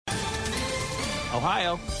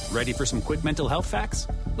Ohio, ready for some quick mental health facts?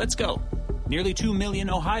 Let's go. Nearly 2 million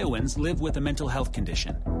Ohioans live with a mental health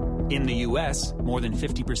condition. In the U.S., more than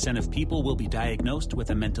 50% of people will be diagnosed with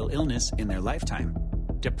a mental illness in their lifetime.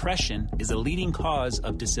 Depression is a leading cause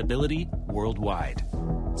of disability worldwide.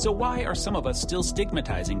 So why are some of us still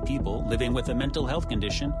stigmatizing people living with a mental health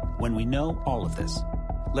condition when we know all of this?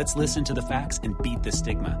 Let's listen to the facts and beat the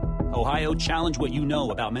stigma. Ohio, challenge what you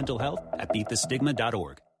know about mental health at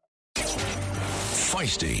beatthestigma.org.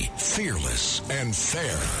 Feisty, fearless, and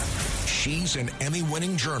fair. She's an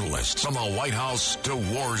Emmy-winning journalist from the White House to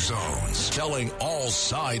war zones, telling all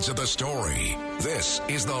sides of the story. This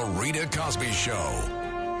is The Rita Cosby Show.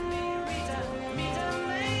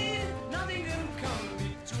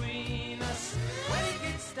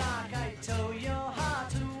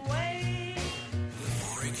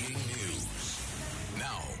 Breaking news.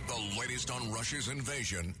 Now, the latest on Russia's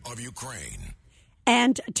invasion of Ukraine.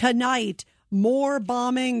 And tonight, more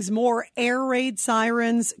bombings, more air raid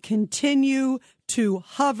sirens continue to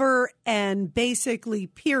hover and basically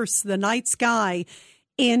pierce the night sky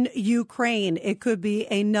in Ukraine. It could be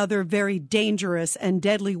another very dangerous and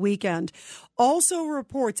deadly weekend. Also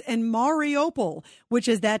reports in Mariupol, which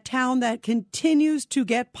is that town that continues to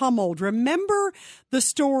get pummeled. Remember the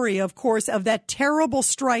story, of course, of that terrible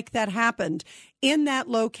strike that happened in that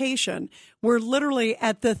location. We're literally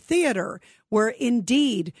at the theater where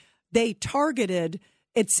indeed they targeted,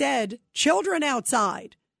 it said, children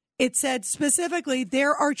outside. It said specifically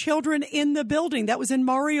there are children in the building. That was in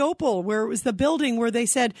Mariupol, where it was the building where they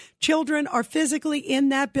said children are physically in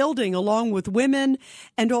that building, along with women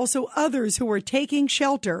and also others who were taking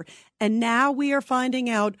shelter. And now we are finding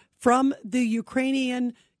out from the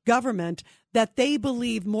Ukrainian government that they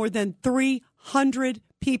believe more than 300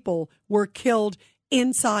 people were killed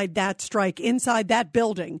inside that strike, inside that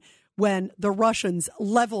building, when the Russians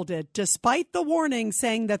leveled it, despite the warning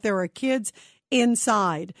saying that there are kids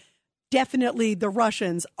inside. Definitely the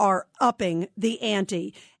Russians are upping the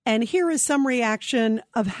ante. And here is some reaction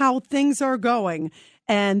of how things are going.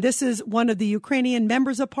 And this is one of the Ukrainian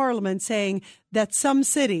members of parliament saying that some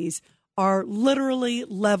cities are literally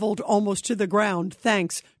leveled almost to the ground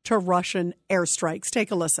thanks to Russian airstrikes. Take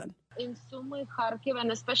a listen. In Sumy, Kharkiv,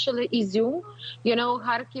 and especially Izum,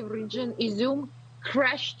 Kharkiv region, Izum,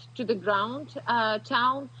 crashed to the ground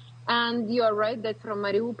town. And you are right that from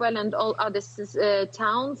Mariupol and all other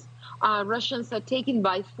towns, Russians are taking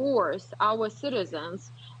by force our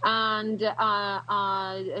citizens and,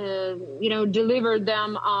 deliver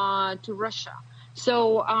them to Russia.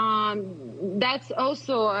 So that's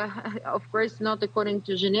also, of course, not according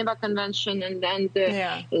to Geneva Convention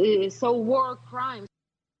so war crimes.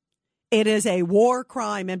 It is a war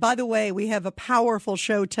crime. And by the way, we have a powerful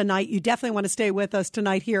show tonight. You definitely want to stay with us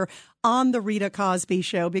tonight here on The Rita Cosby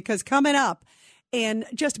Show, because coming up in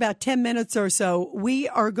just about 10 minutes or so, we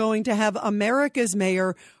are going to have America's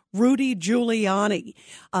Mayor Rudy Giuliani.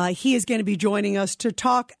 He is going to be joining us to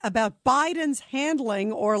talk about Biden's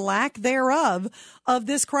handling or lack thereof of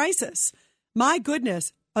this crisis. My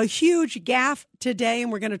goodness, a huge gaffe today.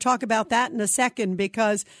 And we're going to talk about that in a second,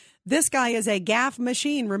 because this guy is a gaffe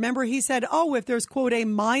machine. Remember, he said, if there's, quote, a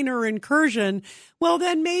minor incursion, well,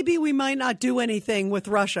 then maybe we might not do anything with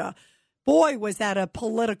Russia. Boy, was that a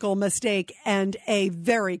political mistake and a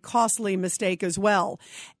very costly mistake as well.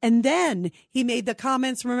 And then he made the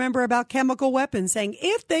comments, remember, about chemical weapons, saying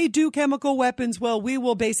if they do chemical weapons, well, we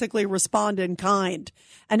will basically respond in kind.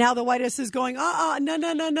 And now the White House is going,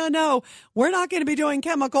 no. We're not going to be doing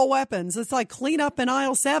chemical weapons. It's like clean up in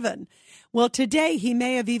aisle 7. Well, today he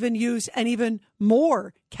may have even used an even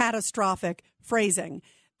more catastrophic phrasing,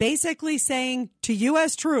 basically saying to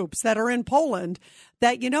U.S. troops that are in Poland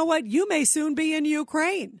that, you know what, you may soon be in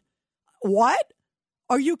Ukraine. What?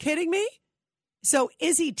 Are you kidding me? So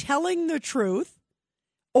is he telling the truth,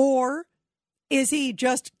 or is he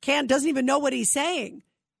just doesn't even know what he's saying?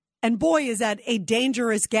 And boy, is that a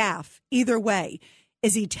dangerous gaffe either way.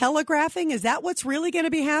 Is he telegraphing? Is that what's really going to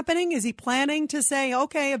be happening? Is he planning to say,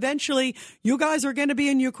 okay, eventually you guys are going to be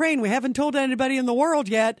in Ukraine. We haven't told anybody in the world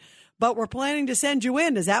yet, but we're planning to send you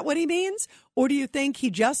in. Is that what he means? Or do you think he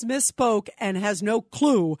just misspoke and has no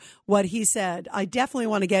clue what he said? I definitely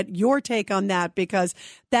want to get your take on that, because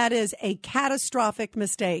that is a catastrophic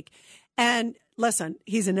mistake. And listen,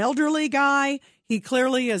 he's an elderly guy. He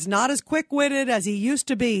clearly is not as quick-witted as he used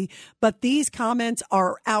to be, but these comments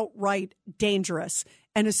are outright dangerous.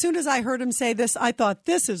 And as soon as I heard him say this, I thought,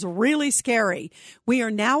 this is really scary. We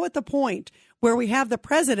are now at the point where we have the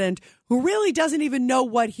president who really doesn't even know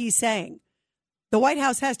what he's saying. The White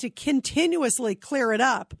House has to continuously clear it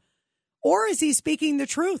up. Or is he speaking the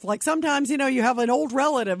truth? Like sometimes, you have an old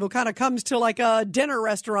relative who kind of comes to like a dinner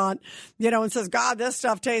restaurant, and says, God, this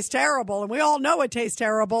stuff tastes terrible. And we all know it tastes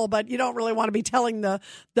terrible, but you don't really want to be telling the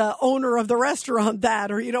owner of the restaurant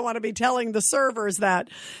that, or you don't want to be telling the servers that.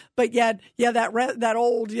 But yet, that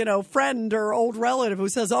old, friend or old relative who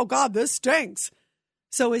says, oh, God, this stinks.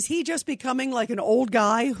 So is he just becoming like an old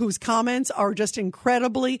guy whose comments are just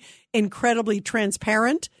incredibly, incredibly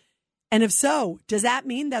transparent? And if so, does that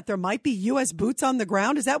mean that there might be U.S. boots on the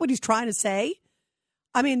ground? Is that what he's trying to say?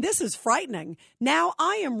 I mean, this is frightening. Now,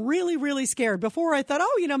 I am really, really scared. Before I thought,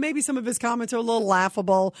 maybe some of his comments are a little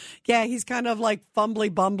laughable. Yeah, he's kind of like fumbly,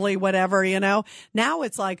 bumbly, whatever, Now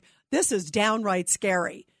it's like, this is downright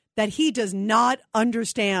scary that he does not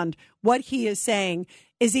understand what he is saying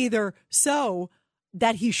is either so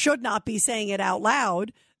that he should not be saying it out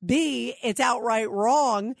loud, B, it's outright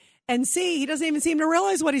wrong, and C, he doesn't even seem to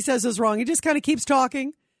realize what he says is wrong. He just kind of keeps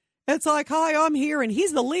talking. It's like, hi, I'm here, and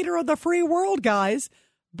he's the leader of the free world, guys.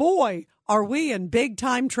 Boy, are we in big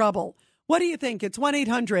time trouble. What do you think? It's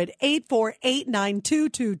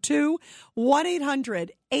 1-800-848-9222,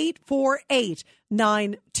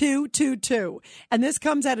 1-800-848-9222. And this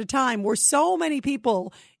comes at a time where so many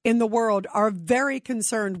people in the world are very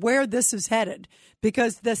concerned where this is headed,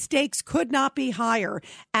 because the stakes could not be higher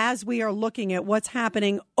as we are looking at what's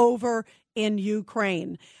happening over in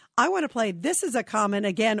Ukraine. I want to play, this is a comment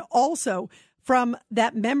again also from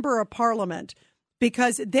that member of parliament,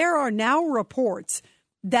 because there are now reports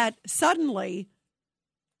that suddenly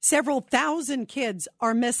several thousand kids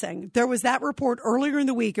are missing. There was that report earlier in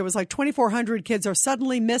the week. It was like 2,400 kids are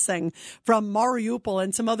suddenly missing from Mariupol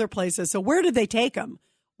and some other places. So where did they take them?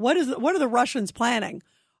 What are the Russians planning?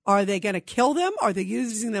 Are they going to kill them? Are they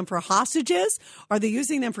using them for hostages? Are they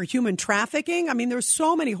using them for human trafficking? I mean, there's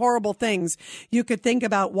so many horrible things you could think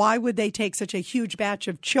about. Why would they take such a huge batch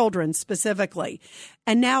of children specifically?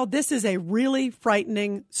 And now this is a really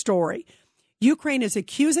frightening story. Ukraine is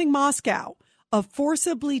accusing Moscow of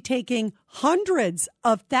forcibly taking hundreds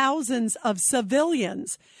of thousands of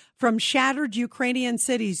civilians from shattered Ukrainian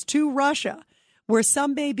cities to Russia, where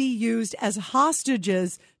some may be used as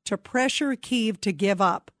hostages to pressure Kyiv to give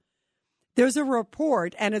up. There's a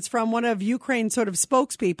report, and it's from one of Ukraine's sort of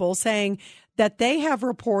spokespeople, saying that they have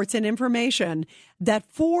reports and information that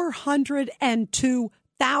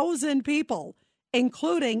 402,000 people,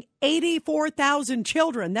 including 84,000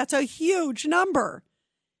 children, that's a huge number,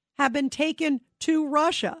 have been taken to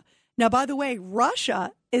Russia. Now, by the way,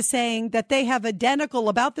 Russia is saying that they have identical,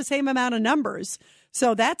 about the same amount of numbers.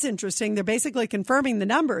 So that's interesting. They're basically confirming the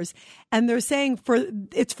numbers, and they're saying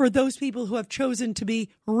it's for those people who have chosen to be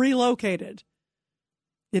relocated.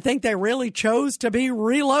 You think they really chose to be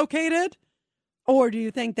relocated? Or do you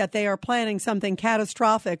think that they are planning something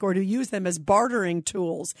catastrophic, or to use them as bartering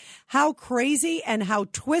tools? How crazy and how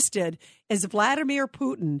twisted is Vladimir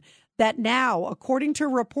Putin that now, according to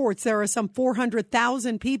reports, there are some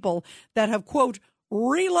 400,000 people that have, quote,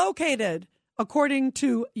 relocated, according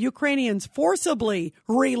to Ukrainians, forcibly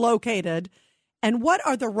relocated. And what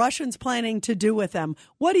are the Russians planning to do with them?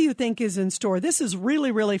 What do you think is in store? This is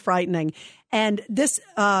really, really frightening. And this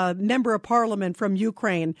member of parliament from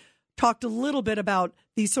Ukraine talked a little bit about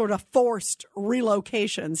these sort of forced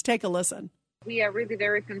relocations. Take a listen. We are really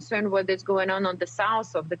very concerned what is going on the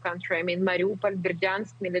south of the country. I mean, Mariupol,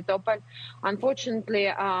 Berdyansk, Melitopol.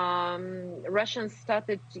 Unfortunately, Russians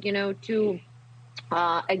started, to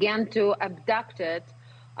abducted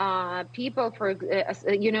people for,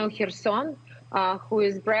 Kherson, who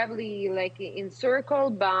is bravely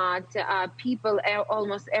encircled, but people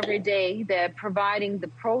almost every day, they're providing the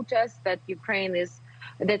protest that Kherson is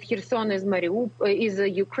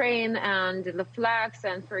Ukraine, and the flags.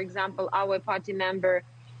 And for example, our party member,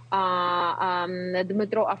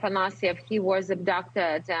 Dmytro Afanasyev, he was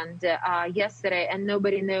abducted and yesterday, and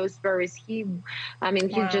nobody knows where is he. I mean,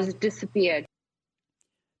 he just disappeared.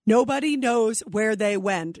 Nobody knows where they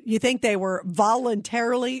went. You think they were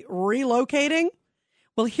voluntarily relocating?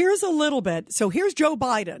 Well, here's a little bit. So here's Joe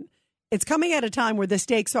Biden. It's coming at a time where the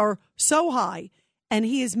stakes are so high, and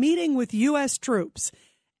he is meeting with U.S. troops.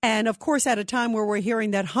 And, of course, at a time where we're hearing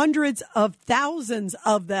that hundreds of thousands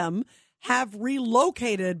of them have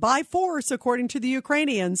relocated by force, according to the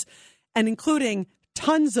Ukrainians, and including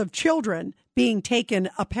tons of children being taken,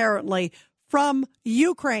 apparently, from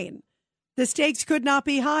Ukraine. The stakes could not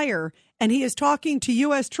be higher. And he is talking to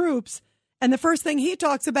U.S. troops. And the first thing he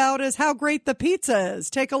talks about is how great the pizza is.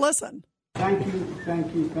 Take a listen. Thank you.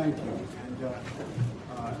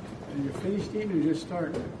 And you're finished eating or just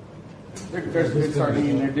starting? They're starting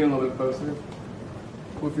eating. They're doing a little bit closer.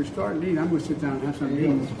 Well, if you're starting to eat, I'm going to sit down and have some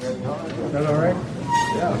meals. Is that all right?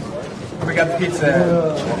 Yeah. We got the pizza.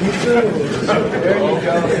 There you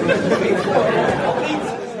go.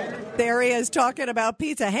 There he is talking about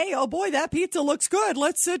pizza. Hey, oh boy, that pizza looks good.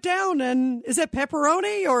 Let's sit down. And is it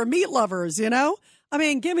pepperoni or meat lovers, you know? I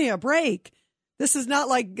mean, give me a break. This is not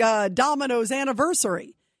like Domino's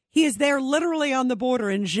anniversary. He is there literally on the border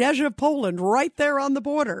in Rzeszów, Poland, right there on the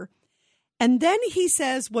border. And then he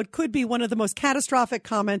says what could be one of the most catastrophic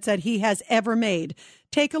comments that he has ever made.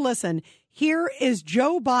 Take a listen. Here is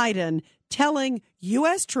Joe Biden telling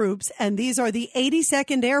U.S. troops, and these are the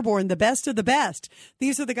 82nd Airborne, the best of the best.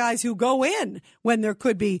 These are the guys who go in when there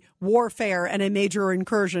could be warfare and a major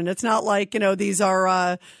incursion. It's not like, these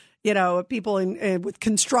are, people with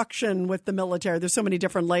construction with the military. There's so many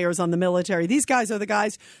different layers on the military. These guys are the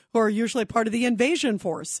guys who are usually part of the invasion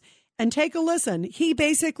force. And take a listen. He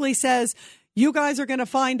basically says, you guys are going to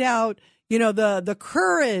find out, the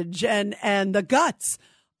courage and the guts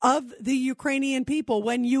of the Ukrainian people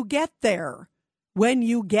when you get there. When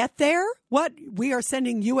you get there, what? We are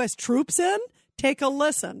sending U.S. troops in? Take a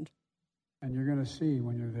listen. And you're going to see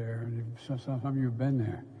when you're there, and some of you have been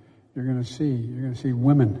there, you're going to see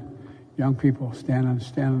women, young people stand in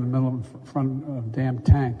the middle of front of a damn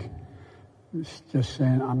tank, just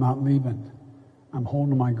saying, I'm not leaving. I'm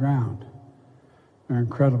holding my ground. They're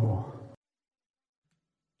incredible.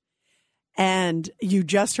 And you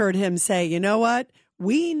just heard him say, you know what?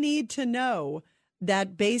 We need to know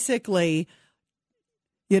that basically,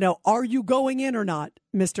 are you going in or not,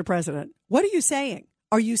 Mr. President? What are you saying?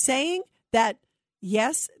 Are you saying that,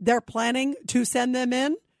 yes, they're planning to send them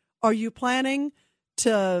in? Are you planning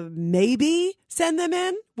to maybe send them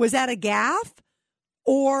in? Was that a gaffe?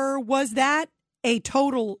 Or was that a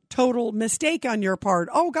total mistake on your part?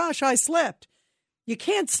 Oh, gosh, I slipped. You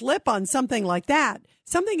can't slip on something like that.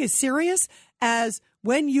 Something as serious as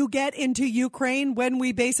when you get into Ukraine, when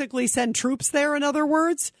we basically send troops there, in other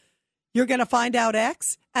words, you're going to find out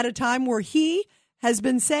X at a time where he has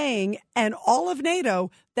been saying, and all of NATO,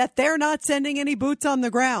 that they're not sending any boots on the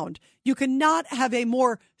ground. You cannot have a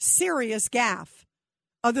more serious gaffe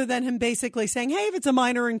other than him basically saying, hey, if it's a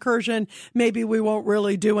minor incursion, maybe we won't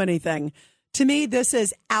really do anything. To me, this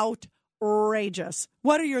is outrageous.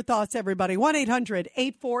 What are your thoughts, everybody?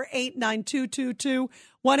 1-800-848-9222.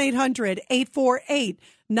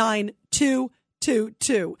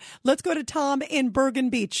 1-800-848-9222. Let's go to Tom in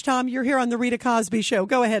Bergen Beach. Tom, you're here on the Rita Cosby Show.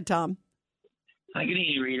 Go ahead, Tom. Hi, good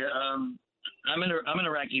evening, Rita. I'm an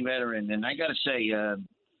Iraqi veteran, and I got to say,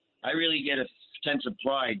 I really get a sense of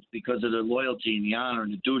pride because of the loyalty and the honor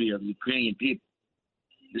and the duty of the Ukrainian people.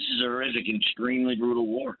 This is a horrific and extremely brutal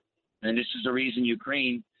war, and this is the reason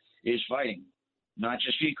Ukraine is fighting, not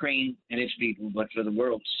just for Ukraine and its people, but for the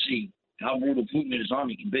world to see how brutal Putin and his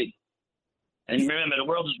army can be. And remember, the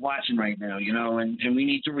world is watching right now, and we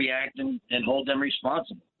need to react and hold them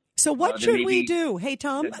responsible. So what should we do? Hey,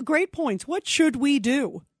 Tom, great points. What should we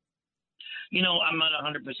do? I'm not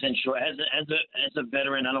 100% sure. As a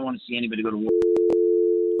veteran, I don't want to see anybody go to war.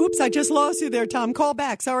 Oops, I just lost you there, Tom. Call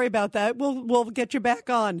back. Sorry about that. We'll get you back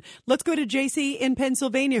on. Let's go to JC in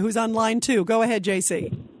Pennsylvania, who's on line 2. Go ahead,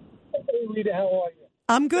 JC. Hey, Rita, how are you?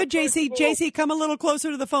 I'm good, JC. JC, come a little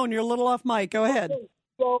closer to the phone. You're a little off mic. Go ahead.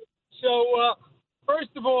 So first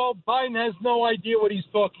of all, Biden has no idea what he's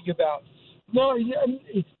talking about. No, he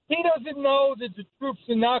doesn't know that the troops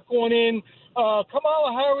are not going in.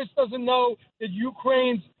 Kamala Harris doesn't know that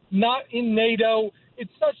Ukraine's not in NATO.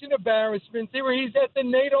 It's such an embarrassment. He's at the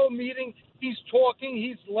NATO meeting. He's talking.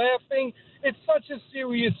 He's laughing. It's such a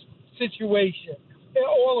serious situation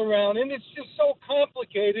all around. And it's just so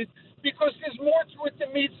complicated because there's more to it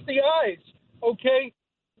than meets the eyes, okay?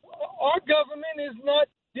 Our government is not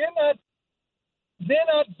 – they're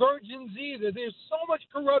not virgins either. There's so much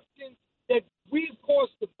corruption that we've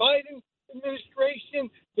cost the Biden administration,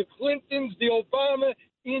 the Clintons, the Obama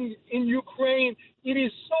in Ukraine. It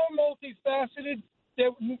is so multifaceted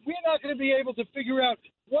that we're not going to be able to figure out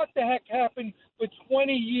what the heck happened for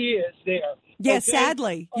 20 years there. Yes, okay?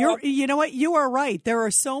 Sadly. You know what? You are right. There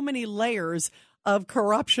are so many layers of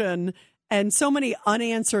corruption and so many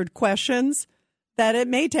unanswered questions that it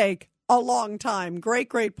may take a long time.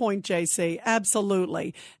 Great point, JC.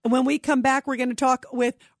 Absolutely. And when we come back, we're going to talk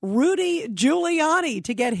with Rudy Giuliani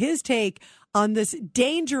to get his take on this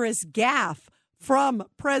dangerous gaffe from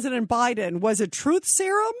President Biden. Was it truth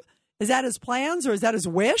serum? Is that his plans or is that his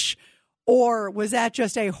wish? Or was that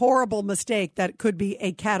just a horrible mistake that could be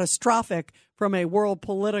a catastrophic from a world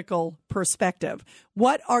political perspective.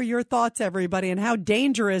 What are your thoughts, everybody, and how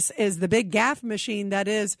dangerous is the big gaffe machine that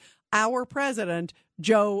is our president,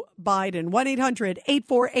 Joe Biden?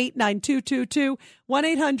 1-800-848-9222,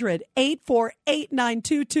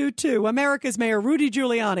 1-800-848-9222. America's Mayor Rudy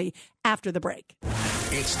Giuliani after the break.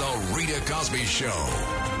 It's the Rita Cosby Show.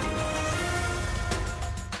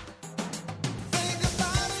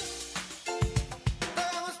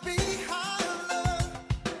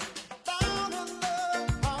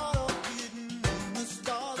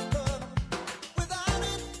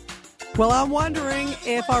 Well, I'm wondering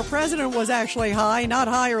if our president was actually high, not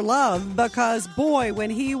higher love, because, boy,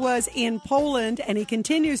 when he was in Poland, and he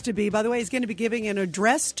continues to be, by the way, he's going to be giving an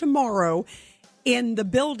address tomorrow in the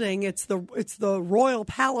building. It's the Royal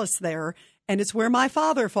Palace there, and it's where my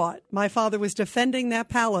father fought. My father was defending that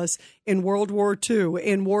palace in World War II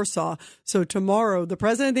in Warsaw. So tomorrow, the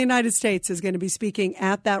President of the United States is going to be speaking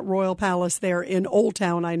at that Royal Palace there in Old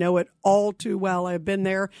Town. I know it all too well. I've been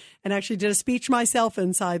there and actually did a speech myself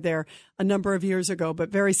inside there a number of years ago, but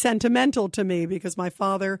very sentimental to me because my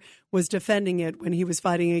father was defending it when he was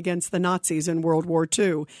fighting against the Nazis in World War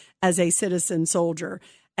II as a citizen soldier.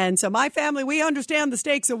 And so my family, we understand the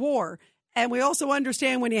stakes of war. And we also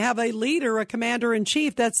understand when you have a leader, a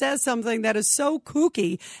commander-in-chief that says something that is so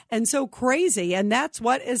kooky and so crazy. And that's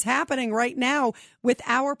what is happening right now with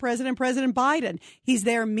our president, President Biden. He's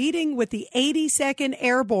there meeting with the 82nd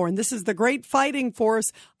Airborne. This is the great fighting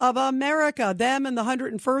force of America. Them and the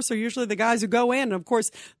 101st are usually the guys who go in. And, of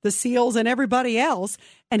course, the SEALs and everybody else.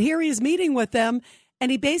 And here he is meeting with them.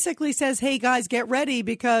 And he basically says, hey, guys, get ready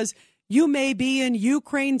because you may be in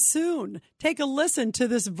Ukraine soon. Take a listen to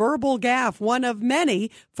this verbal gaffe, one of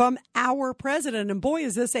many from our president. And boy,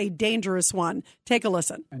 is this a dangerous one. Take a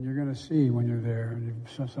listen. And you're going to see when you're there, and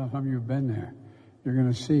some of you have been there, you're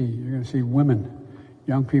going to see women,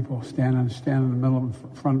 young people stand in the middle of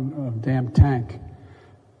front of a damn tank,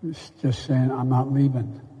 just saying, I'm not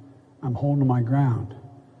leaving. I'm holding my ground.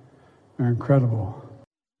 They're incredible.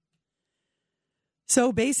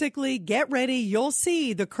 So basically, get ready. You'll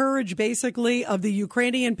see the courage, basically, of the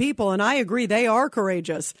Ukrainian people. And I agree, they are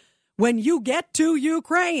courageous. When you get to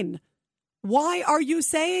Ukraine, why are you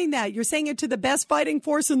saying that? You're saying it to the best fighting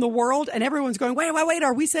force in the world. And everyone's going, wait,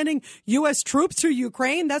 are we sending U.S. troops to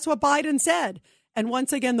Ukraine? That's what Biden said. And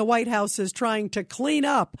once again, the White House is trying to clean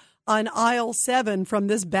up on aisle 7 from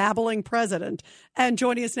this babbling president. And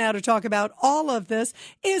joining us now to talk about all of this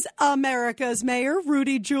is America's Mayor,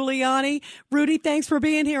 Rudy Giuliani. Rudy, thanks for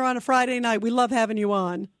being here on a Friday night. We love having you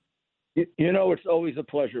on. You know, it's always a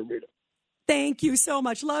pleasure, Rita. Thank you so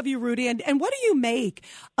much. Love you, Rudy. And what do you make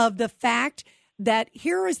of the fact that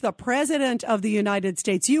here is the president of the United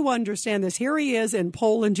States? You understand this. Here he is in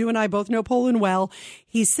Poland. You and I both know Poland well.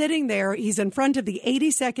 He's sitting there. He's in front of the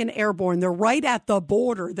 82nd Airborne. They're right at the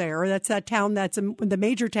border there. That's that town that's the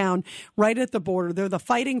major town right at the border. They're the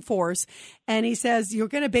fighting force. And he says, you're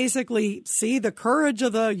going to basically see the courage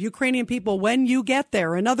of the Ukrainian people when you get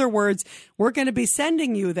there. In other words, we're going to be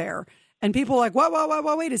sending you there. And people are like,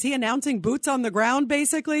 wait, is he announcing boots on the ground,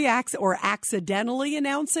 basically, or accidentally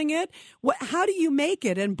announcing it? How do you make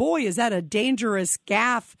it? And boy, is that a dangerous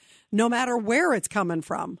gaffe, no matter where it's coming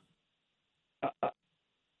from.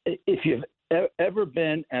 If you've ever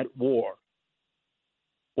been at war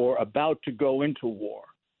or about to go into war,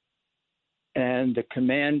 and the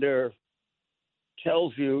commander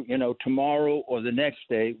tells you, tomorrow or the next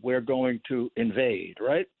day, we're going to invade,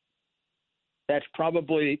 right? That's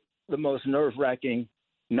probably the most nerve-wracking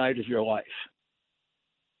night of your life.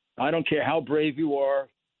 I don't care how brave you are,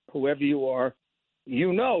 whoever you are,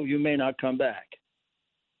 you may not come back.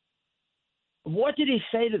 What did he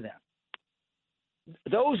say to them?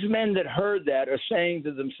 Those men that heard that are saying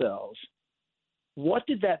to themselves, what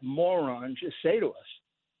did that moron just say to us?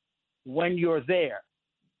 When you're there.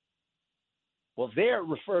 Well, there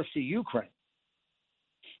refers to Ukraine.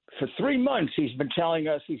 For 3 months, he's been telling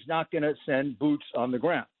us he's not going to send boots on the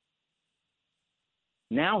ground.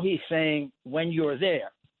 Now he's saying, when you're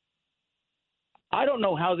there. I don't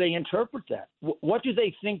know how they interpret that. What do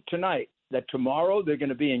they think tonight? That tomorrow they're going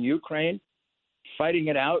to be in Ukraine fighting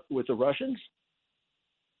it out with the Russians?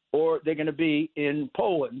 Or they're going to be in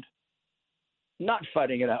Poland not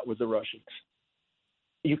fighting it out with the Russians?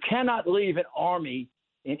 You cannot leave an army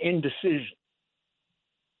in indecision.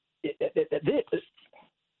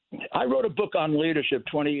 I wrote a book on leadership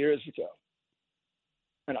 20 years ago.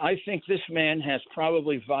 And I think this man has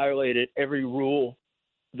probably violated every rule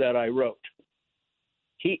that I wrote.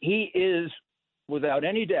 He is, without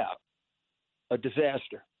any doubt, a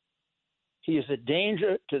disaster. He is a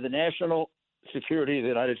danger to the national security of the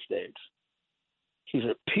United States. He's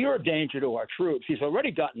a pure danger to our troops. He's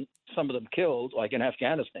already gotten some of them killed, like in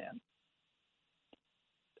Afghanistan.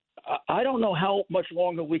 I don't know how much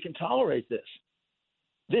longer we can tolerate this.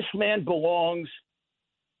 This man belongs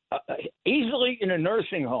easily in a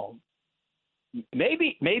nursing home.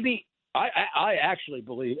 Maybe I actually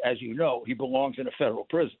believe, as you know, he belongs in a federal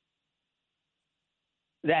prison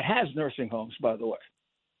that has nursing homes, by the way.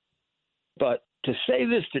 But to say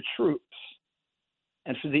this to troops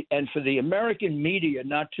and for the American media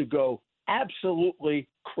not to go absolutely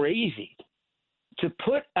crazy, to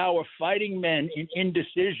put our fighting men in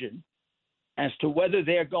indecision as to whether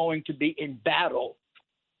they're going to be in battle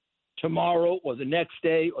tomorrow or the next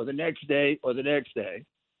day or the next day or the next day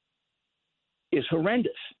is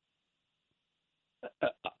horrendous.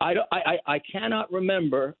 I cannot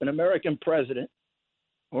remember an American president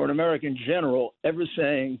or an American general ever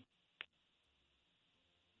saying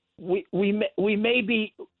we may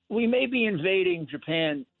be invading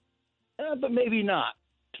Japan, but maybe not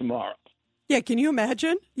tomorrow. Yeah, can you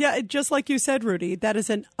imagine? Yeah, just like you said, Rudy, that is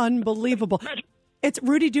an unbelievable. It's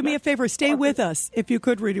Rudy, do me a favor, stay with us if you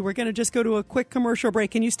could, Rudy. We're going to just go to a quick commercial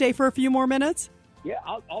break. Can you stay for a few more minutes? Yeah,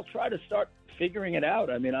 I'll try to start figuring it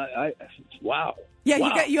out. I mean, wow. Yeah,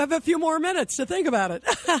 wow. You have a few more minutes to think about it.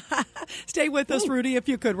 Stay with us, Rudy, if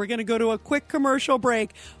you could. We're going to go to a quick commercial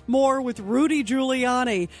break. More with Rudy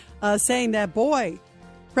Giuliani saying that, boy,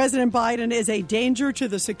 President Biden is a danger to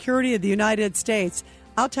the security of the United States.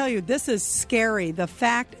 I'll tell you, this is scary. The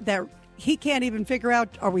fact that he can't even figure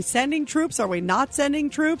out, are we sending troops? Are we not sending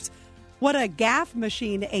troops? What a gaffe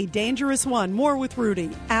machine, a dangerous one. More with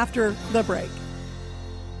Rudy after the break.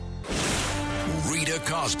 Rita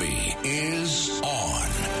Cosby is on.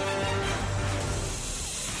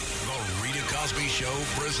 The Rita Cosby Show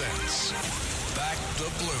presents Back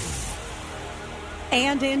the Blue.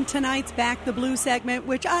 And in tonight's Back the Blue segment,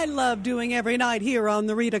 which I love doing every night here on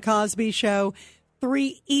the Rita Cosby Show,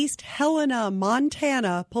 3 East Helena,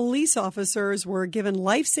 Montana police officers were given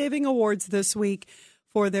life-saving awards this week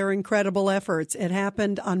for their incredible efforts. It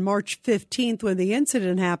happened on March 15th when the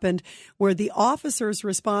incident happened, where the officers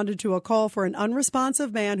responded to a call for an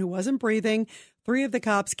unresponsive man who wasn't breathing. 3 of the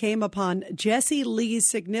cops came upon Jesse Lee's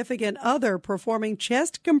significant other performing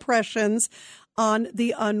chest compressions on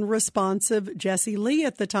the unresponsive Jesse Lee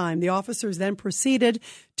at the time. The officers then proceeded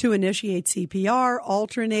to initiate CPR,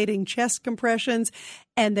 alternating chest compressions,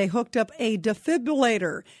 and they hooked up a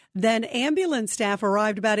defibrillator. Then ambulance staff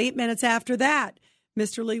arrived about 8 minutes after that.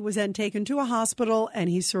 Mr. Lee was then taken to a hospital, and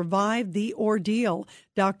he survived the ordeal.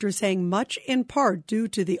 Doctors saying much in part due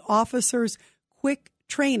to the officers' quick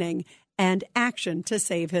training and action to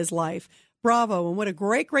save his life. Bravo, and what a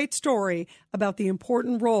great, great story about the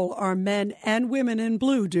important role our men and women in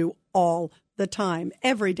blue do all the time,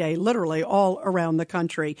 every day, literally all around the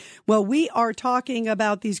country. Well, we are talking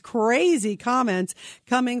about these crazy comments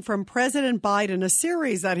coming from President Biden, a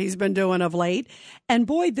series that he's been doing of late. And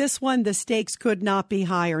boy, this one, the stakes could not be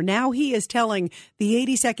higher. Now he is telling the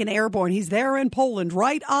 82nd Airborne, he's there in Poland,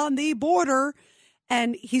 right on the border.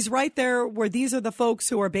 And he's right there where these are the folks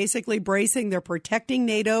who are basically bracing. They're protecting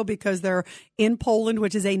NATO because they're in Poland,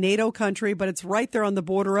 which is a NATO country, but it's right there on the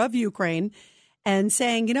border of Ukraine, and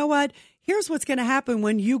saying, you know what? Here's what's going to happen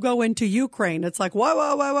when you go into Ukraine. It's like,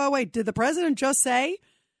 whoa, wait. Did the president just say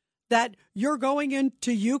that you're going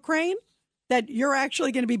into Ukraine? That you're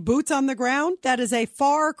actually going to be boots on the ground? That is a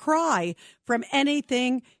far cry from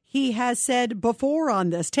anything he has said before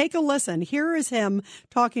on this. Take a listen. Here is him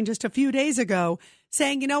talking just a few days ago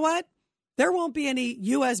saying, you know what? There won't be any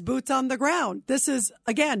U.S. boots on the ground. This is,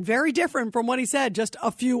 again, very different from what he said just a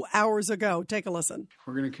few hours ago. Take a listen.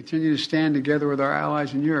 We're going to continue to stand together with our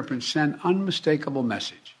allies in Europe and send unmistakable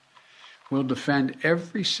message. We'll defend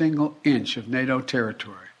every single inch of NATO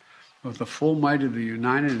territory with the full might of the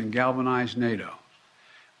united and galvanized NATO.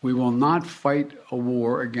 We will not fight a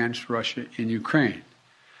war against Russia in Ukraine.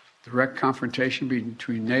 Direct confrontation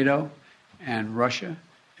between NATO and Russia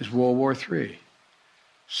is World War III,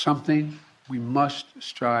 something we must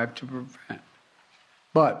strive to prevent.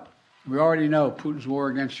 But we already know Putin's war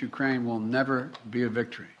against Ukraine will never be a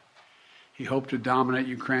victory. He hoped to dominate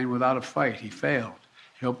Ukraine without a fight. He failed.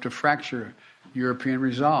 He hoped to fracture European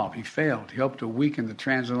resolve. He failed. He hoped to weaken the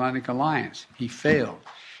transatlantic alliance. He failed.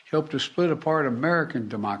 He hoped to split apart American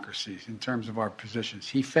democracies in terms of our positions.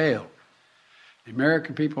 He failed. The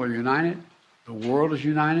American people are united, the world is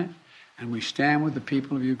united, and we stand with the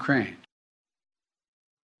people of Ukraine.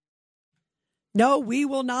 No, we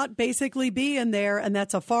will not basically be in there, and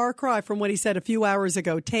that's a far cry from what he said a few hours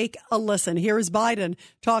ago. Take a listen. Here is Biden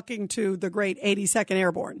talking to the great 82nd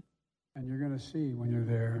Airborne. And you're going to see when you're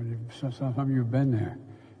there, and some of you have been there,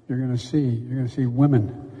 you're going to see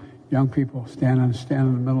women, young people standing in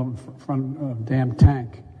the middle in front of a damn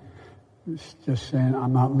tank, just saying,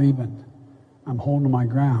 I'm not leaving. I'm holding my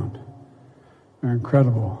ground. They're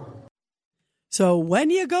incredible. So when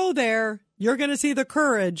you go there, you're going to see the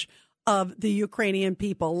courage of the Ukrainian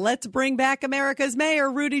people. Let's bring back America's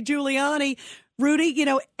mayor, Rudy Giuliani. Rudy, you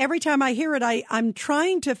know, every time I hear it, I'm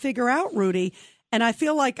trying to figure out, Rudy, and I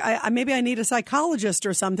feel like maybe I need a psychologist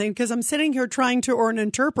or something, because I'm sitting here or an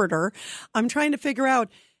interpreter. I'm trying to figure out,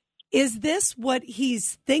 is this what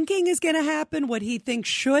he's thinking is going to happen, what he thinks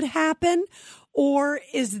should happen? Or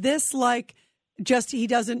is this like just he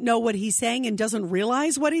doesn't know what he's saying and doesn't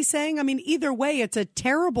realize what he's saying? I mean, either way, it's a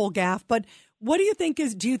terrible gaffe. But what do you think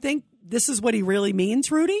do you think this is what he really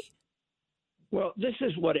means, Rudy? Well, this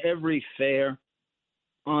is what every fair,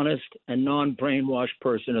 honest, and non-brainwashed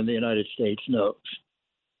person in the United States knows.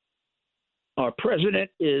 Our president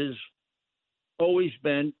is always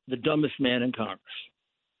been the dumbest man in Congress.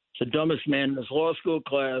 The dumbest man in his law school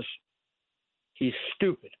class. He's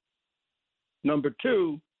stupid. Number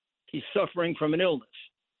two, he's suffering from an illness,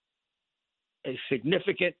 a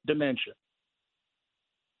significant dementia.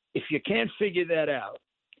 If you can't figure that out,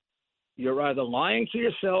 you're either lying to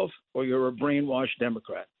yourself or you're a brainwashed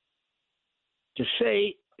Democrat. To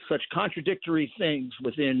say such contradictory things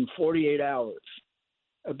within 48 hours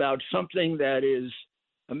about something that is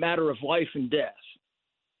a matter of life and death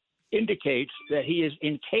indicates that he is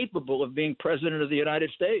incapable of being president of the United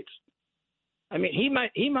States. I mean, he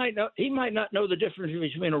might not know the difference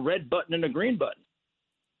between a red button and a green button.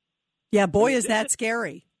 Yeah, boy, is that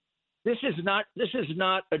scary. This is not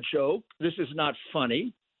a joke. This is not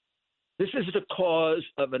funny. This is the cause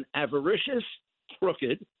of an avaricious,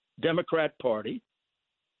 crooked Democrat Party.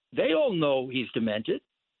 They all know he's demented.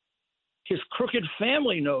 His crooked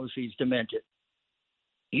family knows he's demented.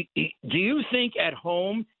 Do you think at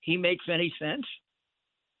home he makes any sense?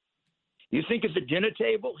 You think at the dinner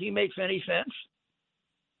table he makes any sense?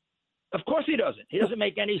 Of course he doesn't. He doesn't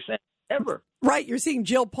make any sense ever. Right. You're seeing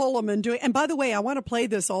Jill Pullman doing. And by the way, I want to play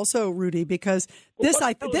this also, Rudy, because this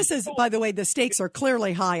is, by the way, the stakes are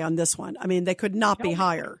clearly high on this one. I mean, they could not be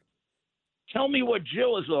higher. Tell me what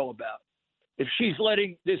Jill is all about if she's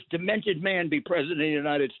letting this demented man be president of the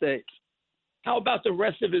United States. How about the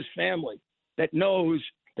rest of his family that knows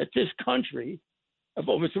that this country of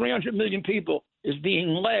over 300 million people is being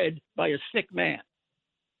led by a sick man?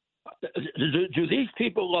 Do these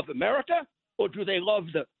people love America, or do they love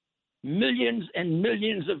the millions and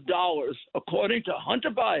millions of dollars, according to Hunter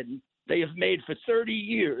Biden, they have made for 30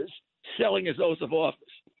 years selling his oath of office?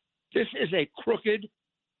 This is a crooked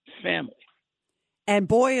family. And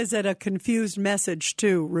boy, is it a confused message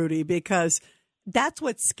too, Rudy, because that's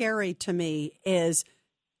what's scary to me is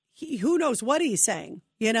who knows what he's saying.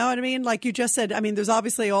 You know what I mean? Like you just said, I mean, there's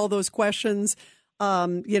obviously all those questions,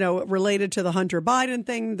 related to the Hunter Biden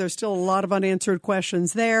thing. There's still a lot of unanswered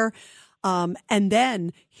questions there. And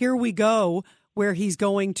then here we go where he's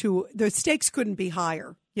going to, the stakes couldn't be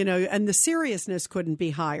higher, and the seriousness couldn't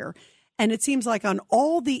be higher. And it seems like on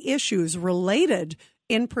all the issues related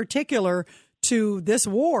in particular to this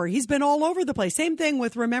war, he's been all over the place. Same thing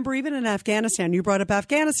with, remember, even in Afghanistan, you brought up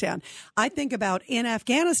Afghanistan. I think about in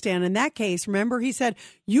Afghanistan, in that case, remember, he said,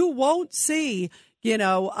 you won't see,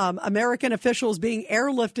 American officials being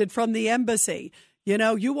airlifted from the embassy.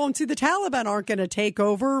 You won't see the Taliban aren't going to take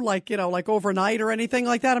over like overnight or anything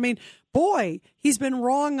like that. I mean, boy, he's been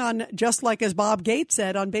wrong on, just like as Bob Gates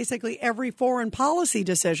said, on basically every foreign policy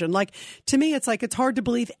decision. Like, to me, it's like it's hard to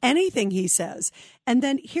believe anything he says. And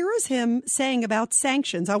then here is him saying about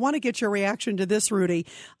sanctions. I want to get your reaction to this, Rudy.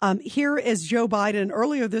 Here is Joe Biden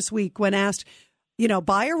earlier this week when asked,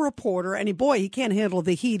 by a reporter, and he can't handle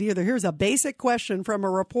the heat either. Here's a basic question from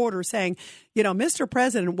a reporter saying, Mr.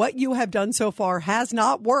 President, what you have done so far has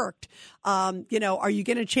not worked. Are you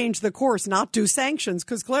going to change the course, not do sanctions?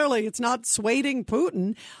 Because clearly it's not swaying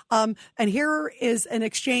Putin. And here is an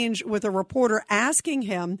exchange with a reporter asking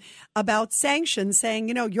him about sanctions, saying,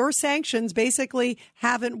 your sanctions basically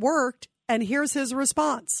haven't worked. And here's his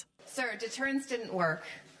response. Sir, deterrence didn't work.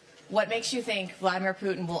 What makes you think Vladimir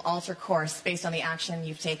Putin will alter course based on the action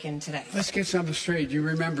you've taken today? Let's get something straight. You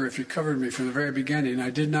remember, if you covered me from the very beginning, I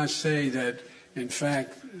did not say that, in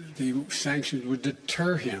fact, the sanctions would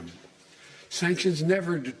deter him. Sanctions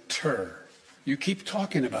never deter. You keep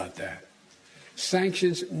talking about that.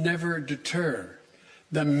 Sanctions never deter.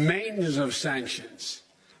 The maintenance of sanctions,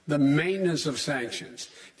 the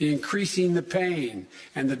increasing the pain,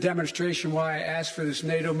 and the demonstration why I asked for this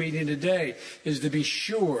NATO meeting today is to be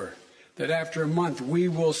sure that after a month we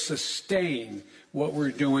will sustain what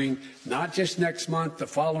we're doing, not just next month, the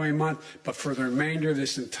following month, but for the remainder of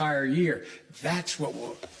this entire year. That's what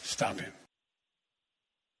will stop him.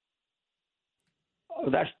 Oh,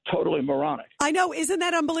 that's totally moronic. I know. Isn't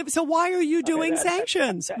that unbelievable? So why are you doing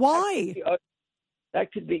sanctions? Why?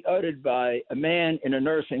 That could be uttered by a man in a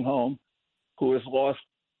nursing home who has lost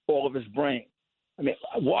all of his brain. I mean,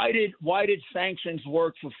 why did sanctions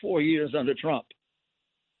work for 4 years under Trump?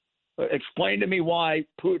 Explain to me why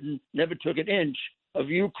Putin never took an inch of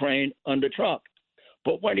Ukraine under Trump.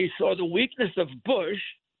 But when he saw the weakness of Bush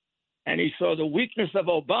and he saw the weakness of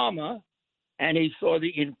Obama and he saw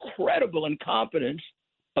the incredible incompetence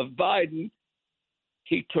of Biden,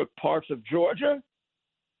 he took parts of Georgia,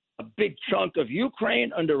 a big chunk of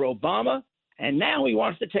Ukraine under Obama, and now he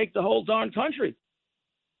wants to take the whole darn country.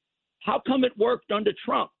 How come it worked under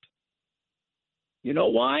Trump? You know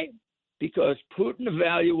why? Because Putin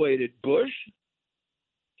evaluated Bush,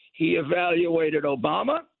 he evaluated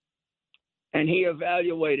Obama, and he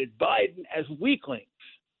evaluated Biden as weaklings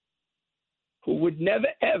who would never,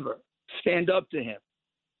 ever stand up to him.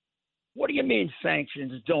 What do you mean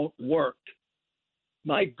sanctions don't work?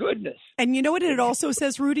 My goodness. And you know what it also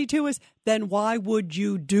says, Rudy, too, is then why would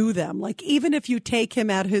you do them? Like, even if you take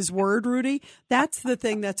him at his word, Rudy, that's the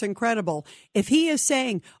thing that's incredible. If he is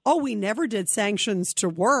saying, oh, we never did sanctions to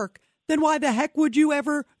work, then why the heck would you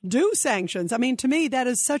ever do sanctions? I mean, to me, that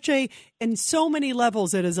is in so many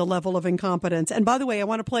levels, it is a level of incompetence. And by the way, I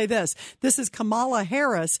want to play this. This is Kamala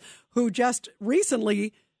Harris, who just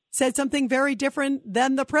recently said something very different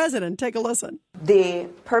than the president. Take a listen. The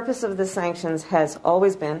purpose of the sanctions has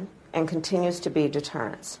always been and continues to be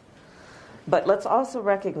deterrence. But let's also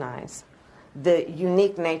recognize the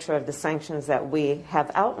unique nature of the sanctions that we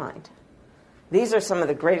have outlined. These are some of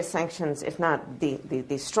the greatest sanctions, if not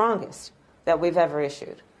the strongest, that we've ever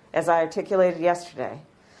issued. As I articulated yesterday,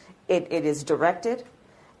 it is directed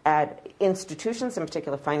at institutions, in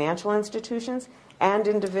particular financial institutions and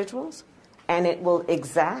individuals, and it will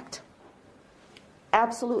exact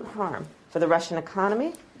absolute harm for the Russian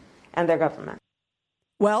economy and their government.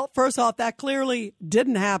 Well, first off, that clearly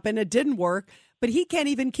didn't happen. It didn't work. But he can't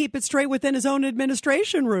even keep it straight within his own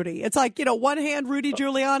administration, Rudy. It's like, one hand, Rudy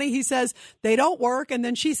Giuliani, he says they don't work. And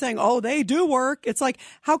then she's saying, oh, they do work. It's like,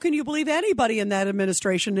 how can you believe anybody in that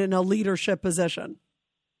administration in a leadership position?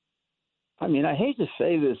 I mean, I hate to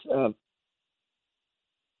say this.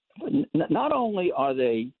 Not only are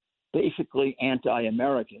they basically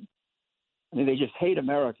anti-American, I mean, they just hate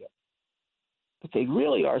America, but they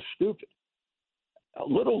really are stupid.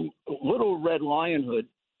 Little Red Lion Hood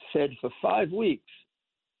said for 5 weeks,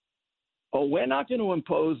 oh, we're not going to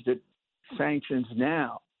impose the sanctions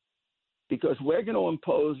now because we're going to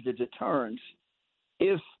impose the deterrence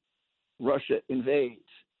if Russia invades.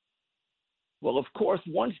 Well, of course,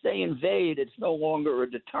 once they invade, it's no longer a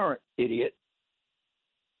deterrent, idiot.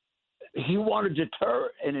 You want to deter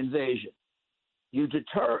an invasion. You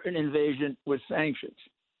deter an invasion with sanctions.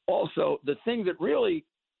 Also, the thing that really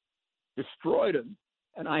destroyed him,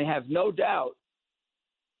 and I have no doubt,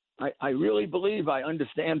 I really believe I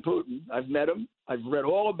understand Putin. I've met him. I've read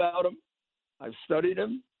all about him. I've studied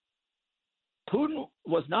him. Putin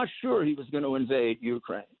was not sure he was going to invade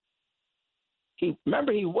Ukraine.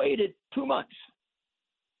 Remember, he waited 2 months.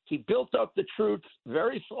 He built up the troops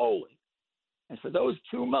very slowly. And for those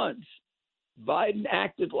 2 months, Biden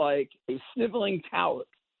acted like a sniveling coward.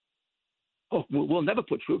 Oh, we'll never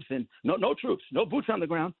put troops in. No troops. No boots on the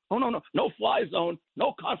ground. Oh, no. No fly zone.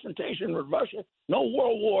 No confrontation with Russia. No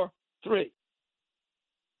World War III.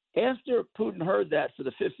 After Putin heard that for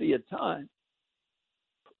the 50th time,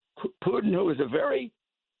 Putin, who is a very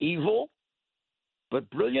evil but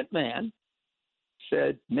brilliant man,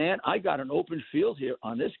 said, man, I got an open field here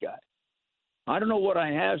on this guy. I don't know what I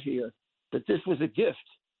have here, but this was a gift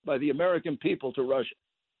by the American people to Russia.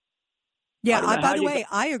 Yeah, by the way,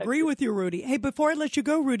 I agree with you, Rudy. Hey, before I let you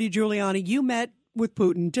go, Rudy Giuliani, you met with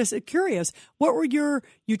Putin. Just curious, what were you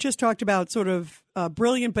just talked about sort of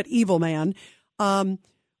brilliant but evil man. Having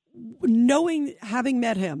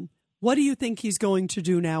met him, what do you think he's going to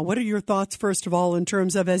do now? What are your thoughts, first of all, in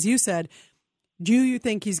terms of, as you said, do you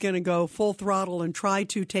think he's going to go full throttle and try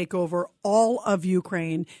to take over all of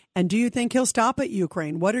Ukraine? And do you think he'll stop at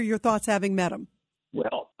Ukraine? What are your thoughts having met him?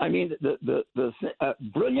 Well, I mean, the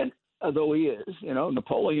brilliant though he is,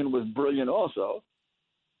 Napoleon was brilliant also,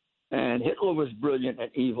 and Hitler was brilliant and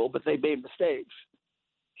evil, but they made mistakes.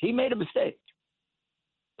 He made a mistake.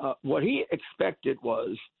 What he expected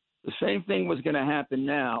was the same thing was going to happen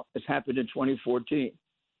now as happened in 2014.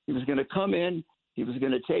 He was going to come in. He was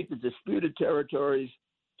going to take the disputed territories.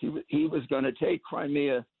 He was going to take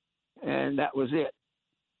Crimea and that was it.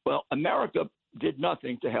 Well, America did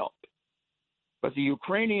nothing to help. But the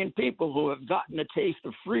Ukrainian people who have gotten a taste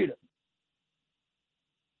of freedom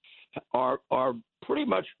are pretty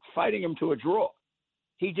much fighting him to a draw.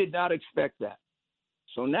 He did not expect that.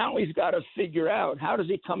 So now he's got to figure out, how does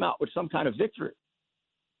he come out with some kind of victory?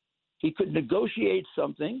 He could negotiate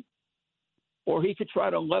something, or he could try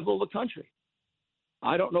to level the country.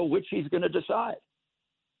 I don't know which he's going to decide.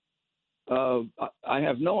 I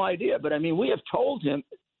have no idea. But, I mean, we have told him,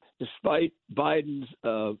 despite Biden's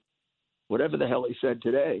whatever the hell he said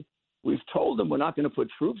today, we've told him we're not going to put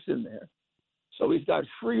troops in there. So he's got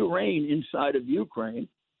free reign inside of Ukraine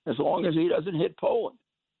as long as he doesn't hit Poland.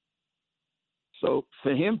 So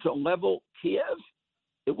for him to level Kiev,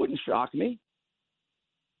 it wouldn't shock me.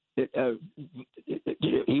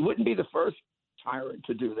 He wouldn't be the first tyrant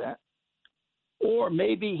to do that. Or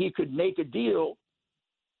maybe he could make a deal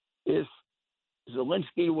if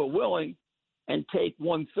Zelensky were willing and take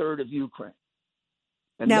 1/3 of Ukraine.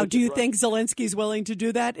 Now, do you think Zelensky's willing to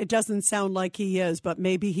do that? It doesn't sound like he is, but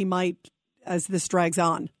maybe he might as this drags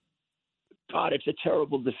on. God, it's a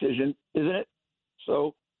terrible decision, isn't it?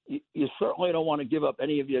 So you certainly don't want to give up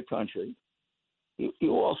any of your country.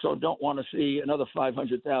 You also don't want to see another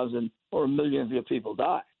 500,000 or 1 million of your people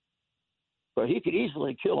die. But he could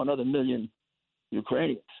easily kill another 1 million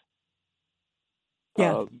Ukrainians.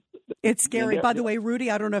 Yeah, it's scary. By the way, Rudy,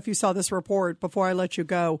 I don't know if you saw this report before I let you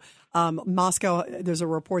go. Moscow, there's a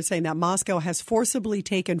report saying that Moscow has forcibly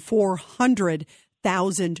taken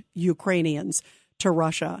 400,000 Ukrainians to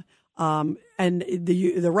Russia. And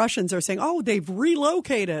the Russians are saying, oh, they've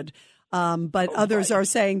relocated. But others are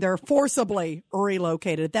saying they're forcibly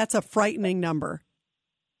relocated. That's a frightening number.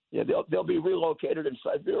 Yeah, they'll be relocated in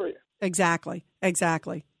Siberia. Exactly.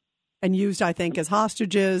 And used, I think, as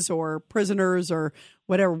hostages or prisoners or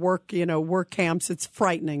whatever work camps. It's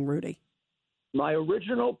frightening, Rudy. My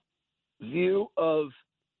original view of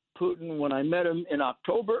Putin when I met him in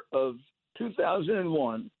October of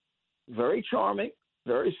 2001, very charming,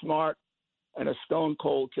 very smart, and a stone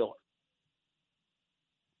cold killer.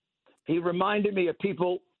 He reminded me of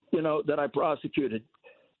people, that I prosecuted,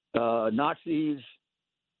 Nazis,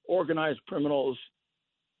 organized criminals.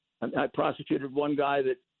 I prosecuted one guy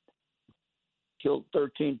that killed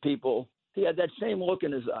 13 people. He had that same look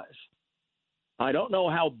in his eyes. I don't know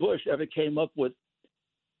how Bush ever came up with,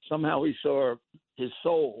 somehow he saw his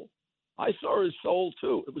soul. I saw his soul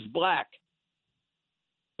too. It was black.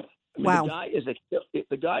 Wow. The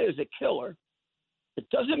guy is a killer. It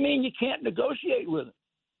doesn't mean you can't negotiate with him.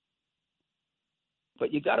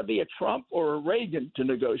 But you got to be a Trump or a Reagan to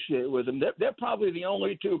negotiate with him. They're probably the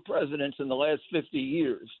only two presidents in the last 50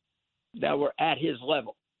 years that were at his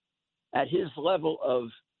level of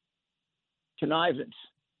connivance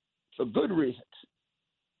for good reasons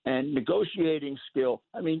and negotiating skill.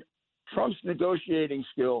 I mean, Trump's negotiating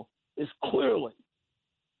skill is clearly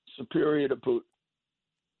superior to Putin.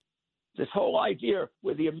 This whole idea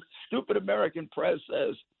where the stupid American press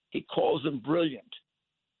says he calls him brilliant.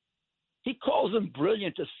 He calls him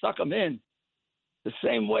brilliant to suck him in, the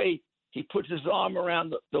same way he puts his arm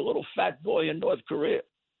around the little fat boy in North Korea.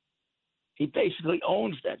 He basically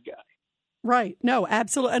owns that guy. Right. No,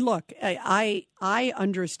 absolutely. And look, I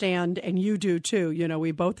understand, and you do too.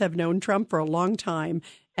 We both have known Trump for a long time,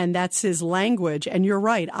 and that's his language. And you're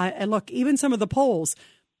right. And look, even some of the polls,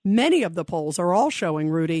 many of the polls are all showing,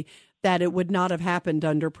 Rudy, that it would not have happened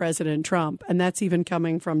under President Trump. And that's even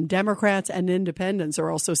coming from Democrats, and independents are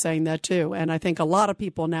also saying that too. And I think a lot of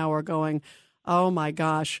people now are going, oh my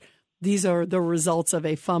gosh, these are the results of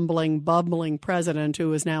a fumbling, bumbling president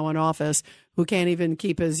who is now in office, who can't even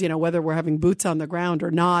keep his, whether we're having boots on the ground or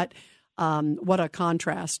not. What a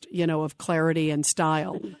contrast, of clarity and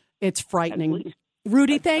style. It's frightening.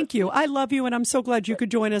 Rudy, thank you. I love you, and I'm so glad you could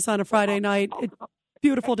join us on a Friday night. It's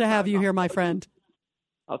beautiful to have you here, my friend.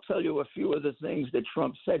 I'll tell you a few of the things that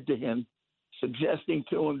Trump said to him, suggesting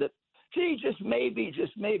to him that, just maybe,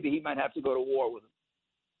 he might have to go to war with him.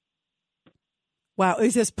 Wow.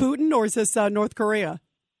 Is this Putin or is this North Korea?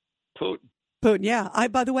 Putin. Yeah.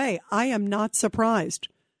 By the way, I am not surprised,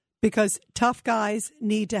 because tough guys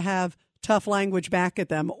need to have tough language back at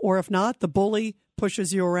them. Or if not, the bully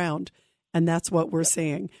pushes you around. And that's what we're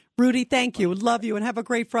seeing. Rudy, thank you. Love you, and have a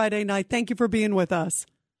great Friday night. Thank you for being with us.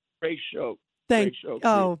 Great show. Thank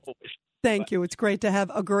you. It's great to have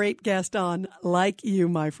a great guest on like you,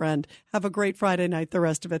 my friend. Have a great Friday night, the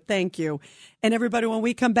rest of it. Thank you. And everybody, when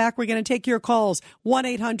we come back, we're going to take your calls.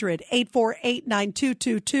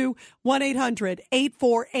 1-800-848-9222.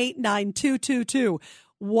 1-800-848-9222.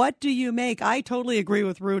 What do you make? I totally agree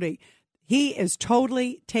with Rudy. He is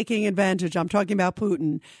totally taking advantage. I'm talking about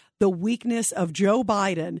Putin. the weakness of Joe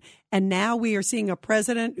Biden. And now we are seeing a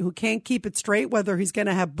president who can't keep it straight whether he's going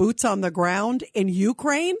to have boots on the ground in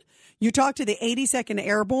Ukraine. You talk to the 82nd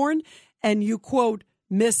Airborne and you, quote,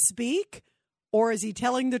 misspeak? Or is he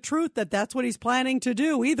telling the truth that that's what he's planning to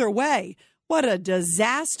do? Either way, what a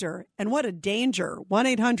disaster and what a danger.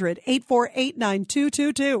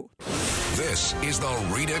 1-800-848-9222. This is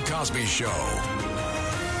the Rita Cosby Show.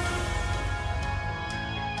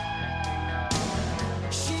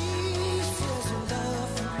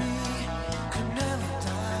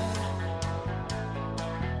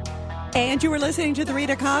 And you were listening to the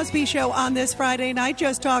Rita Cosby Show on this Friday night,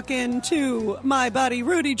 just talking to my buddy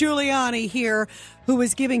Rudy Giuliani here, who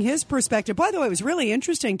was giving his perspective. By the way, it was really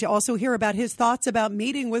interesting to also hear about his thoughts about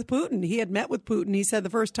meeting with Putin. He had met with Putin. He said the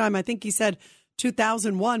first time, I think he said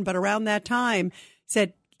 2001, but around that time,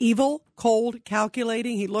 said evil, cold,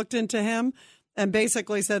 calculating. He looked into him and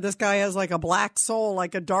basically said this guy has like a black soul,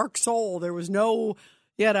 like a dark soul. There was no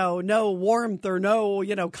warmth or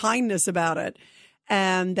no, kindness about it.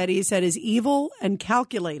 And that he said is evil and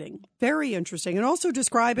calculating. Very interesting. And also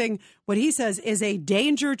describing what he says is a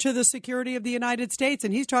danger to the security of the United States.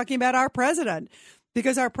 And he's talking about our president,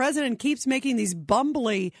 because our president keeps making these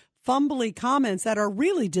bumbly, fumbly comments that are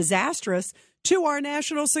really disastrous to our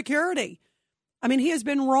national security. I mean, he has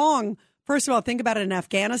been wrong. First of all, think about it in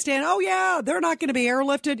Afghanistan. Oh, yeah, they're not going to be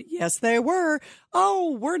airlifted. Yes, they were.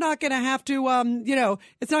 Oh, we're not going to have to,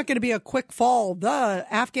 it's not going to be a quick fall. The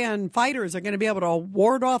Afghan fighters are going to be able to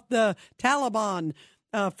ward off the Taliban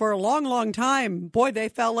for a long, long time. Boy, they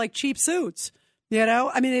fell like cheap suits. They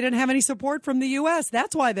didn't have any support from the U.S.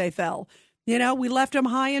 That's why they fell. We left them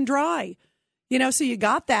high and dry. So you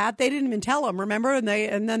got that. They didn't even tell them, remember? And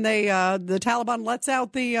then the Taliban lets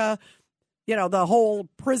out the whole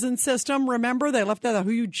prison system. Remember, they left that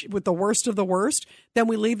huge with the worst of the worst. Then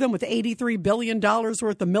we leave them with $83 billion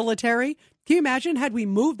worth of military. Can you imagine had we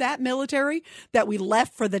moved that military that we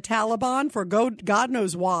left for the Taliban for God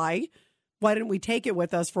knows why? Why didn't we take it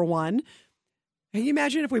with us for one? Can you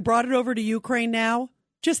imagine if we brought it over to Ukraine now?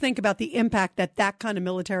 Just think about the impact that kind of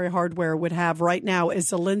military hardware would have right now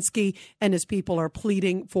as Zelensky and his people are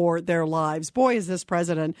pleading for their lives. Boy, has this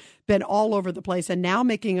president been all over the place, and now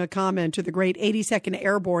making a comment to the great 82nd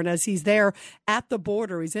Airborne as he's there at the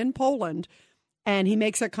border. He's in Poland, and he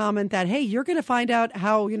makes a comment that, hey, you're going to find out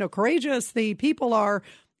how, courageous the people are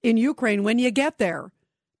in Ukraine when you get there.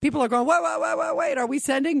 People are going, wait, are we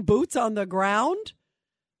sending boots on the ground?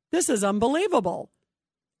 This is unbelievable.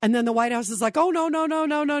 And then the White House is like, oh, no,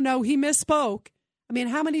 he misspoke. I mean,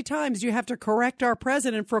 how many times do you have to correct our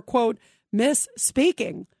president for, quote,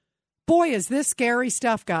 misspeaking? Boy, is this scary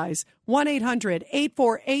stuff, guys.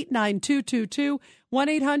 1-800-848-9222.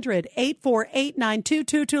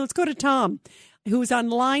 1-800-848-9222. Let's go to Tom, who's on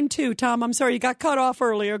line 2. Tom, I'm sorry, you got cut off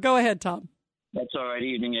earlier. Go ahead, Tom. That's all right.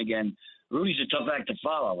 Evening again. Rudy's a tough act to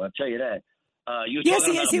follow, I'll tell you that. Yes,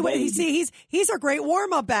 he is. He's a great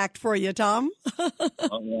warm-up act for you, Tom.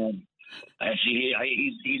 Actually,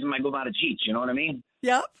 he's my go out cheats. You know what I mean?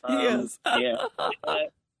 Yep, he is. Yeah.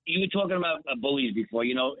 You were talking about bullies before,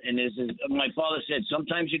 and my father said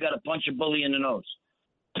sometimes you got to punch a bully in the nose.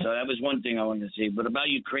 So that was one thing I wanted to say. But about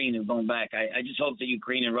Ukraine and going back, I just hope that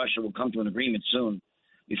Ukraine and Russia will come to an agreement soon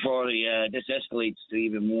before this escalates to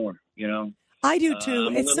even more. I do, too.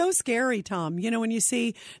 It's so scary, Tom. When you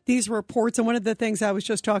see these reports, and one of the things I was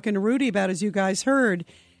just talking to Rudy about, as you guys heard,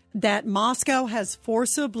 that Moscow has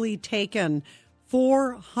forcibly taken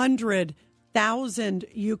 400,000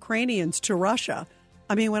 Ukrainians to Russia.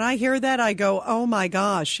 I mean, when I hear that, I go, oh, my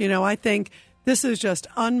gosh. I think this is just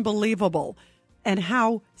unbelievable. And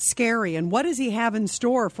how scary. And what does he have in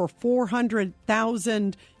store for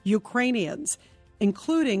 400,000 Ukrainians?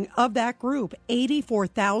 Including, of that group,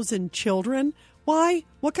 84,000 children. Why?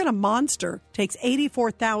 What kind of monster takes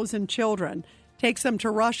 84,000 children, takes them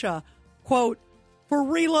to Russia, quote, for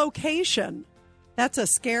relocation? That's a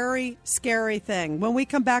scary, scary thing. When we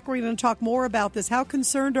come back, we're going to talk more about this. How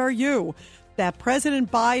concerned are you that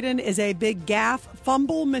President Biden is a big gaffe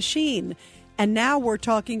fumble machine? And now we're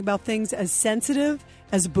talking about things as sensitive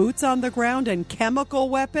as boots on the ground and chemical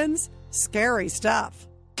weapons. Scary stuff.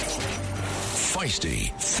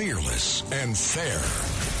 Feisty, fearless, and fair.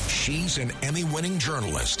 She's an Emmy-winning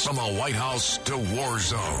journalist from the White House to war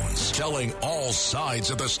zones, telling all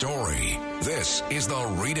sides of the story. This is the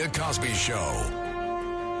Rita Cosby Show.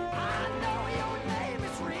 I know your name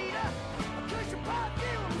is Rita, 'cause your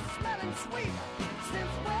perfume smelling sweet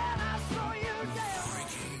since when I saw you there.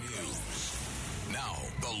 Breaking news. Now,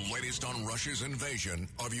 the latest on Russia's invasion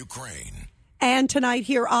of Ukraine. And tonight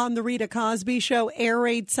here on the Rita Cosby Show, air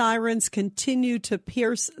raid sirens continue to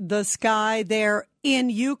pierce the sky there in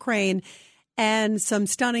Ukraine and some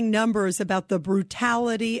stunning numbers about the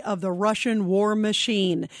brutality of the Russian war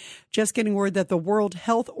machine. Just getting word that the World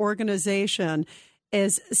Health Organization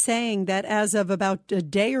is saying that as of about a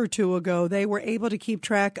day or two ago, they were able to keep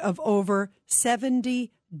track of over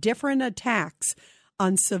 70 different attacks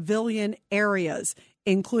on civilian areas,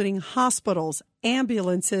 including hospitals,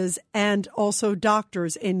 ambulances, and also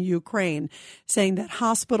doctors in Ukraine, saying that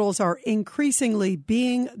hospitals are increasingly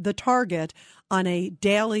being the target on a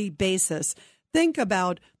daily basis. Think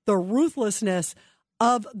about the ruthlessness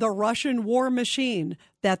of the Russian war machine,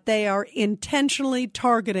 that they are intentionally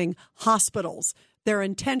targeting hospitals. They're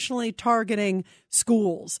intentionally targeting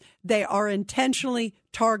schools. They are intentionally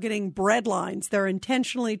targeting bread lines. They're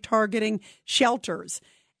intentionally targeting shelters.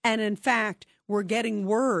 And in fact, we're getting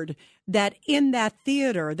word that in that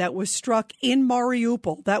theater that was struck in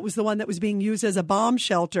Mariupol, that was the one that was being used as a bomb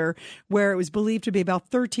shelter, where it was believed to be about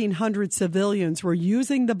 1,300 civilians were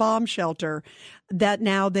using the bomb shelter, that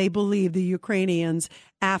now they believe the Ukrainians,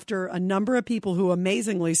 after a number of people who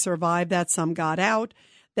amazingly survived, that some got out,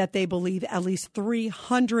 that they believe at least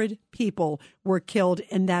 300 people were killed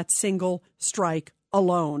in that single strike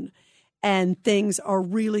alone. And things are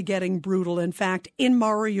really getting brutal. In fact, in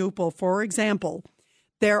Mariupol, for example,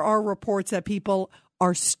 there are reports that people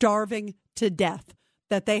are starving to death,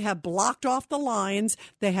 that they have blocked off the lines,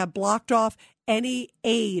 they have blocked off any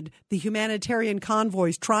aid. The humanitarian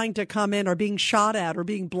convoys trying to come in are being shot at or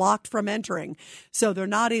being blocked from entering. So they're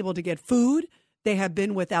not able to get food. They have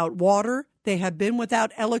been without water. They have been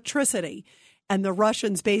without electricity. And the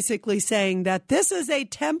Russians basically saying that this is a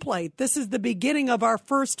template. This is the beginning of our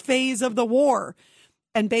first phase of the war.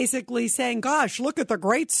 And basically saying, gosh, look at the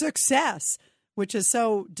great success, which is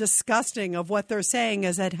so disgusting of what they're saying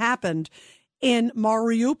as it happened in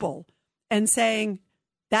Mariupol, and saying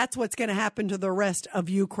that's what's going to happen to the rest of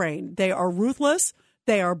Ukraine. They are ruthless.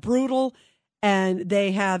 They are brutal. And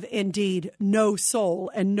they have indeed no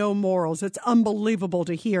soul and no morals. It's unbelievable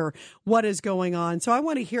to hear what is going on. So I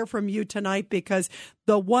want to hear from you tonight, because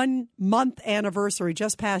the 1 month anniversary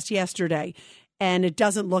just passed yesterday, and it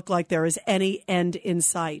doesn't look like there is any end in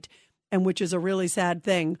sight, and which is a really sad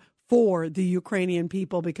thing for the Ukrainian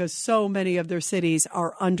people, because so many of their cities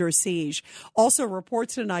are under siege. Also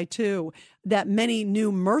reports tonight, too, that many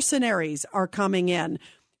new mercenaries are coming in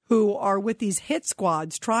who are with these hit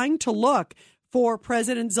squads trying to look for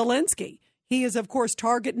President Zelensky. He is, of course,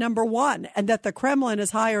 target number one, and that the Kremlin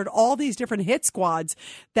has hired all these different hit squads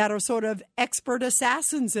that are sort of expert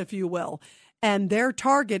assassins, if you will. And their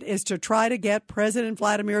target is to try to get President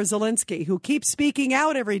Vladimir Zelensky, who keeps speaking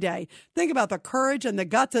out every day. Think about the courage and the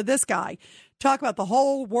guts of this guy. Talk about the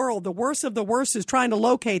whole world. The worst of the worst is trying to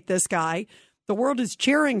locate this guy. The world is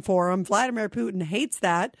cheering for him. Vladimir Putin hates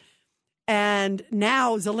that. And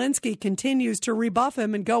now Zelensky continues to rebuff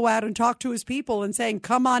him and go out and talk to his people and saying,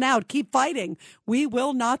 come on out, keep fighting. We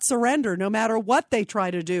will not surrender, no matter what they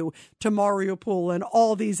try to do to Mariupol and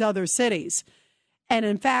all these other cities. And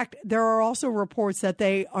in fact, there are also reports that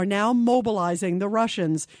they are now mobilizing, the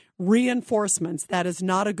Russians, reinforcements. That is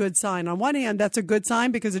not a good sign. On one hand, that's a good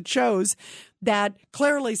sign because it shows that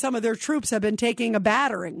clearly some of their troops have been taking a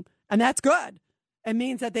battering, and that's good. It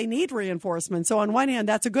means that they need reinforcements. So on one hand,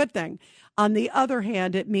 that's a good thing. On the other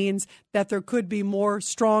hand, it means that there could be more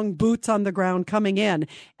strong boots on the ground coming in.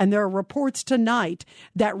 And there are reports tonight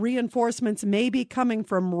that reinforcements may be coming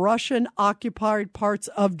from Russian-occupied parts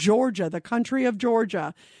of Georgia, the country of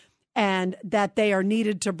Georgia, and that they are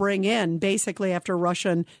needed to bring in basically after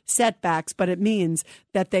Russian setbacks. But it means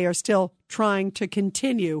that they are still trying to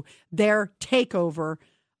continue their takeover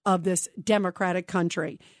of this democratic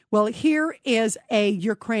country. Well, here is a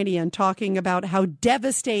Ukrainian talking about how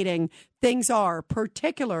devastating things are,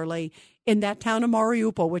 particularly in that town of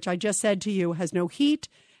Mariupol, which I just said to you has no heat,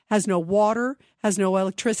 has no water, has no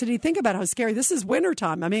electricity. Think about how scary. This is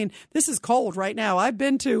wintertime. I mean, this is cold right now. I've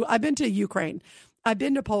been to Ukraine. I've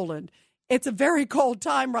been to Poland. It's a very cold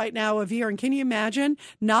time right now of year. And can you imagine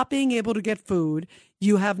not being able to get food?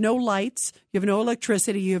 You have no lights, you have no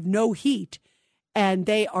electricity, you have no heat, and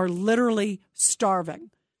they are literally starving.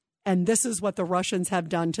 And this is what the Russians have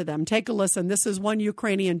done to them. Take a listen. This is one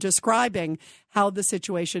Ukrainian describing how the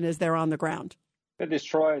situation is there on the ground. They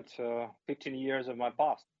destroyed 15 years of my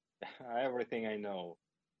past, everything I know,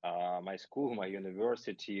 my school, my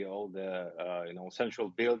university, all the central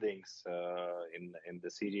buildings in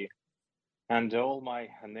the city, and all my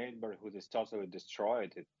neighborhood is totally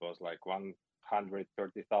destroyed. It was like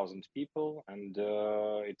 130,000 people, and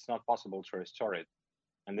it's not possible to restore it.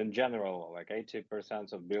 And in general, like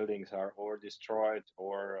 80% of buildings are or destroyed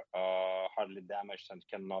or hardly damaged and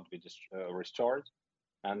cannot be restored.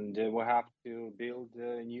 And we have to build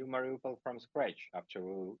a new Mariupol from scratch after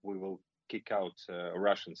we will kick out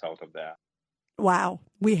Russians out of there. Wow.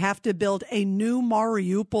 We have to build a new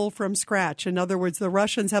Mariupol from scratch. In other words, the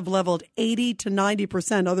Russians have leveled 80 to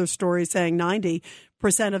 90%, other stories saying 90%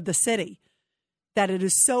 of the city. That it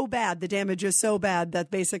is so bad, the damage is so bad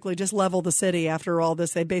that basically just level the city after all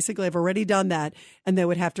this. They basically have already done that, and they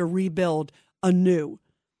would have to rebuild anew.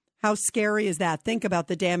 How scary is that? Think about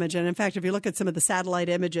the damage. And in fact, if you look at some of the satellite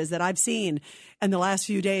images that I've seen in the last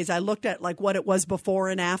few days, I looked at like what it was before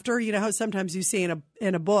and after. You know how sometimes you see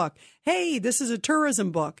in a book, hey, this is a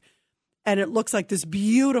tourism book. And it looks like this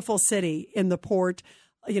beautiful city in the port,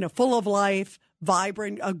 full of life,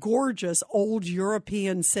 vibrant, a gorgeous old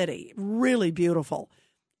European city, really beautiful.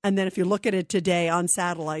 And then if you look at it today on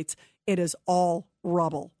satellites, it is all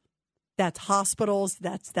rubble. That's hospitals,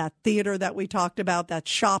 that's that theater that we talked about,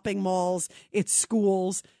 that's shopping malls, it's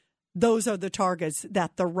schools. Those are the targets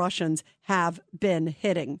that the Russians have been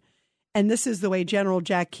hitting. And this is the way General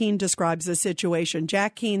Jack Keane describes the situation.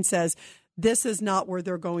 Jack Keane says this is not where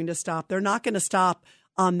they're going to stop. They're not going to stop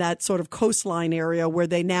on that sort of coastline area where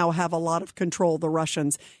they now have a lot of control, the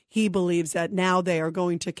Russians. He believes that now they are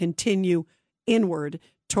going to continue inward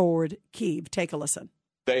toward Kyiv. Take a listen.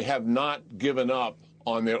 They have not given up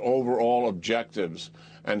on their overall objectives,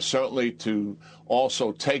 and certainly to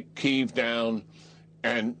also take Kyiv down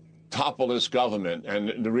and topple this government.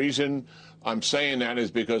 And the reason I'm saying that is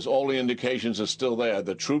because all the indications are still there.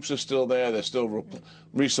 The troops are still there. They're still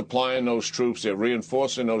resupplying those troops. They're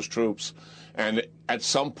reinforcing those troops. And at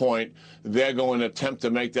some point, they're going to attempt to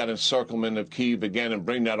make that encirclement of Kyiv again and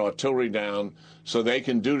bring that artillery down so they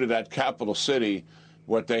can do to that capital city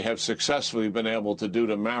what they have successfully been able to do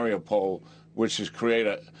to Mariupol, which is create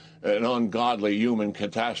an ungodly human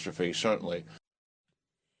catastrophe, certainly.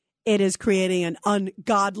 It is creating an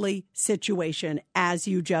ungodly situation, as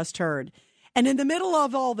you just heard. And in the middle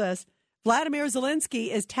of all this, Vladimir Zelensky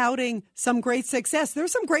is touting some great success.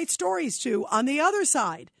 There's some great stories, too, on the other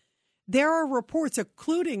side. There are reports,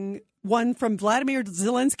 including one from Vladimir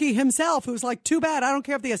Zelensky himself, who's like, too bad. I don't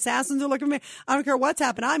care if the assassins are looking for me. I don't care what's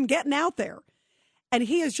happened. I'm getting out there. And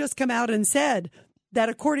he has just come out and said that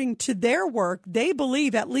according to their work, they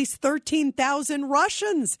believe at least 13,000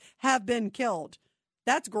 Russians have been killed.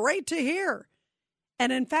 That's great to hear.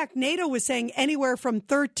 And in fact, NATO was saying anywhere from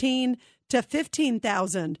 13 to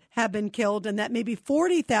 15,000 have been killed, and that maybe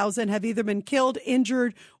 40,000 have either been killed,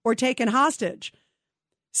 injured, or taken hostage.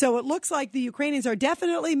 So it looks like the Ukrainians are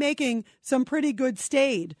definitely making some pretty good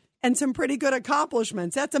stayed and some pretty good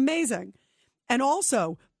accomplishments. That's amazing. And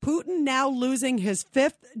also, Putin now losing his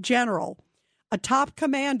fifth general, a top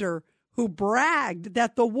commander who bragged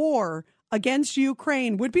that the war against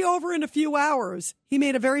Ukraine would be over in a few hours. He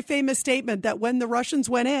made a very famous statement that when the Russians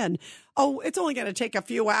went in, it's only going to take a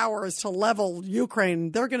few hours to level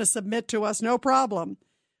Ukraine. They're going to submit to us, no problem.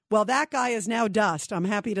 Well, that guy is now dust, I'm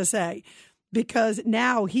happy to say, because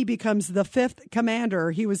now he becomes the fifth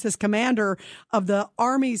commander. He was this commander of the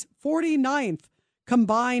Army's 49th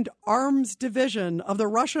Combined Arms Division of the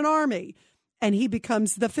Russian Army. And he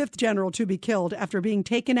becomes the fifth general to be killed after being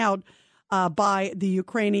taken out by the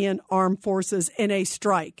Ukrainian armed forces in a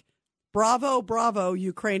strike. Bravo, bravo,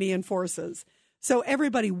 Ukrainian forces. So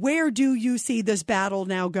everybody, where do you see this battle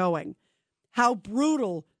now going? How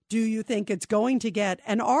brutal do you think it's going to get?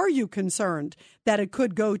 And are you concerned that it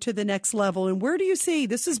could go to the next level? And where do you see,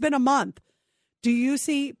 this has been a month, do you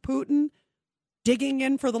see Putin digging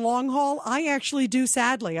in for the long haul? I actually do,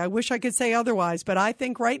 sadly. I wish I could say otherwise, but I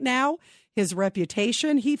think right now his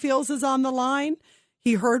reputation, he feels, is on the line.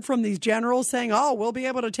 He heard from these generals saying, we'll be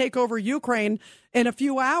able to take over Ukraine in a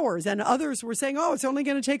few hours. And others were saying, it's only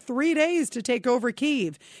going to take 3 days to take over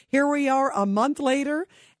Kyiv. Here we are a month later,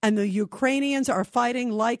 and the Ukrainians are fighting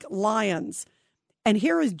like lions. And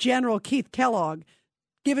here is General Keith Kellogg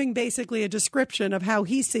giving basically a description of how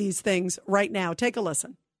he sees things right now. Take a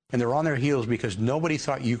listen. And they're on their heels because nobody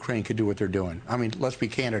thought Ukraine could do what they're doing. I mean, let's be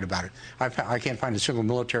candid about it. I can't find a single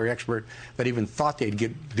military expert that even thought they'd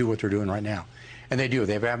do what they're doing right now. And they do.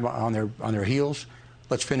 They've had them on their heels.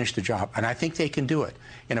 Let's finish the job. And I think they can do it.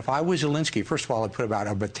 And if I was Zelensky, first of all, I'd put about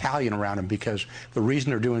a battalion around him, because the reason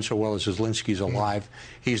they're doing so well is Zelensky's alive.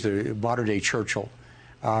 He's the modern-day Churchill.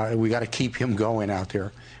 We got to keep him going out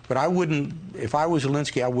there. But I wouldn't, if I was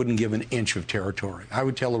Zelensky, I wouldn't give an inch of territory. I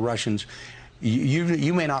would tell the Russians,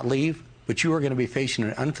 you may not leave, but you are going to be facing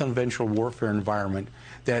an unconventional warfare environment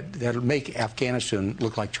that'll make Afghanistan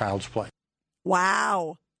look like child's play.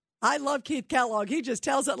 Wow. I love Keith Kellogg. He just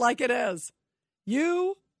tells it like it is.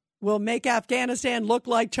 You will make Afghanistan look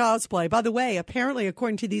like child's play. By the way, apparently,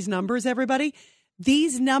 according to these numbers, everybody,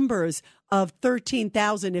 these numbers of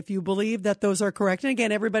 13,000, if you believe that those are correct, and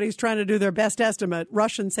again, everybody's trying to do their best estimate.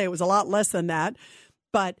 Russians say it was a lot less than that.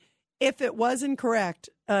 But if it was incorrect,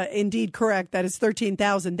 indeed correct, that is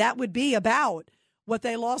 13,000, that would be about what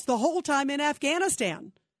they lost the whole time in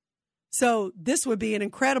Afghanistan. So this would be an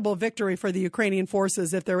incredible victory for the Ukrainian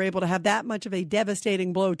forces if they're able to have that much of a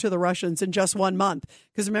devastating blow to the Russians in just 1 month.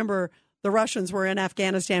 Because remember, the Russians were in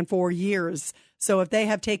Afghanistan for years. So if they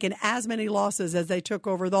have taken as many losses as they took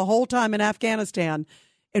over the whole time in Afghanistan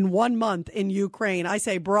in 1 month in Ukraine, I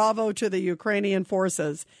say bravo to the Ukrainian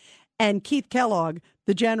forces. And Keith Kellogg,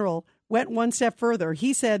 the general, went one step further.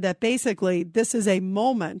 He said that basically this is a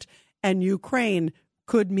moment and Ukraine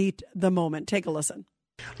could meet the moment. Take a listen.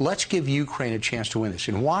 Let's give Ukraine a chance to win this.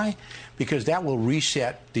 And why? Because that will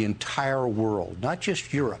reset the entire world, not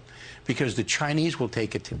just Europe, because the Chinese will pay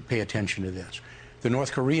attention to this. The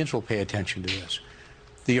North Koreans will pay attention to this.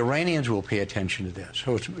 The Iranians will pay attention to this.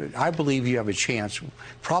 So I believe you have a chance,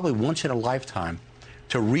 probably once in a lifetime,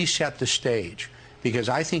 to reset the stage, because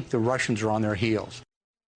I think the Russians are on their heels.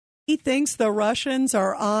 He thinks the Russians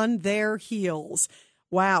are on their heels.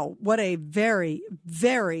 Wow, what a very,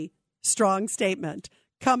 very strong statement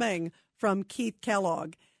coming from Keith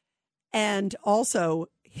Kellogg. And also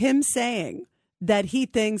him saying that he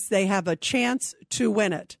thinks they have a chance to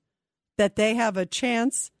win it, that they have a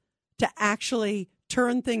chance to actually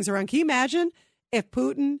turn things around. Can you imagine if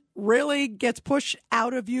Putin really gets pushed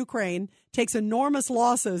out of Ukraine, takes enormous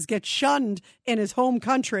losses, gets shunned in his home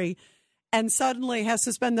country, and suddenly has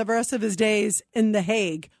to spend the rest of his days in The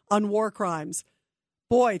Hague on war crimes?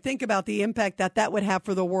 Boy, think about the impact that would have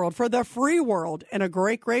for the world, for the free world, in a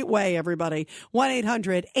great, great way, everybody.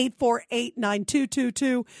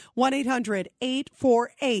 1-800-848-9222,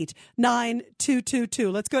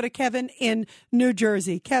 1-800-848-9222. Let's go to Kevin in New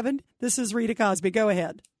Jersey. Kevin, this is Rita Cosby. Go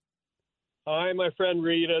ahead. Hi, my friend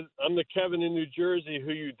Rita. I'm the Kevin in New Jersey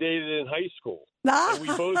who you dated in high school. And we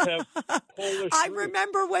both have Polish I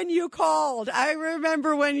remember when you called.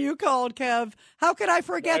 Kev. How could I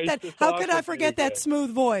forget that? How could I forget that smooth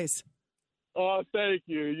voice? Oh, thank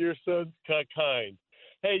you. You're so kind.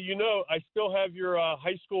 Hey, I still have your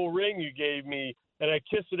high school ring you gave me, and I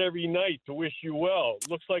kiss it every night to wish you well.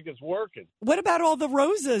 Looks like it's working. What about all the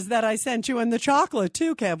roses that I sent you and the chocolate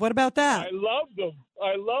too, Kev? What about that? I love them.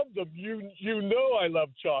 You know I love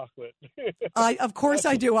chocolate. Of course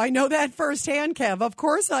I do. I know that firsthand, Kev. Of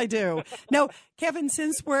course I do. Now, Kevin,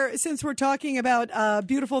 since we're talking about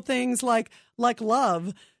beautiful things like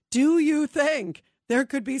love, do you think there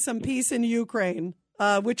could be some peace in Ukraine,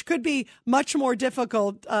 which could be much more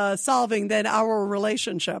difficult solving than our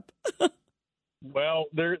relationship? Well,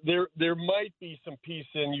 there might be some peace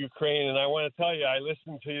in Ukraine, and I want to tell you, I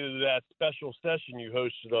listened to that special session you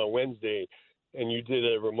hosted on Wednesday, and you did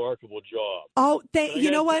a remarkable job. Oh, you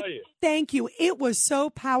know what? Thank you. It was so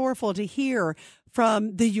powerful to hear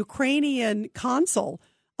from the Ukrainian consul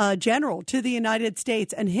general to the United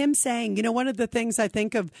States, and him saying, one of the things I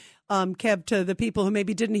think of, Kev, to the people who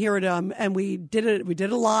maybe didn't hear it, and we did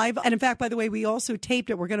it live. And in fact, by the way, we also taped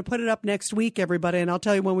it. We're going to put it up next week, everybody. And I'll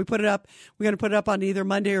tell you when we put it up, we're going to put it up on either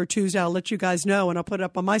Monday or Tuesday. I'll let you guys know, and I'll put it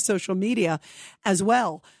up on my social media as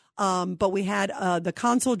well. But we had the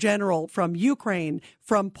consul general from Ukraine,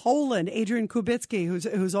 from Poland, Adrian Kubicki,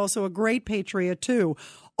 who's also a great patriot too.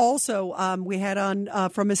 Also, we had on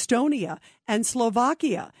from Estonia and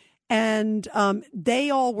Slovakia. And they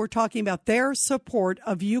all were talking about their support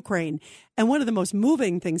of Ukraine. And one of the most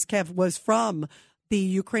moving things, Kev, was from the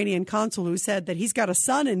Ukrainian consul, who said that he's got a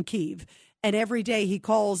son in Kyiv. And every day he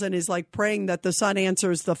calls and is like praying that the son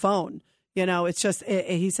answers the phone. It's just,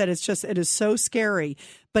 he said, it is so scary.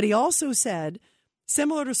 But he also said,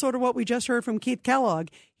 similar to sort of what we just heard from Keith Kellogg,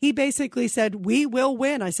 he basically said, we will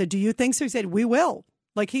win. I said, do you think so? He said, we will.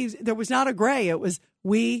 Like there was not a gray. It was,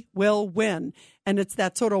 we will win. And it's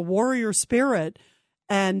that sort of warrior spirit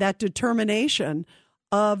and that determination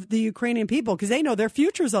of the Ukrainian people, because they know their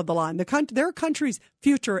future's on the line. Their country's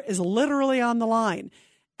future is literally on the line.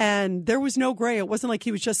 And there was no gray. It wasn't like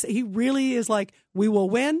he really is like, we will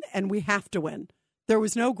win and we have to win. There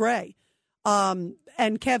was no gray. And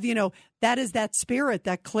Kev, that is that spirit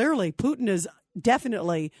that clearly Putin is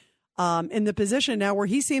definitely in the position now where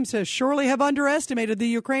he seems to surely have underestimated the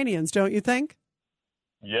Ukrainians, don't you think?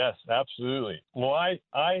 Yes, absolutely. Well, I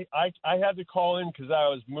had to call in because I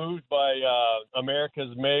was moved by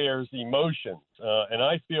America's mayor's emotions, and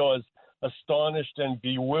I feel as astonished and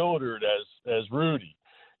bewildered as Rudy.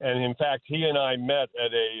 And in fact, he and I met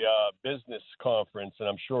at a business conference, and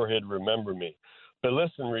I'm sure he'd remember me. But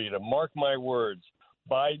listen, Rita, mark my words.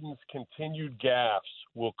 Biden's continued gaffes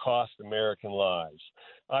will cost American lives.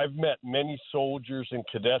 I've met many soldiers and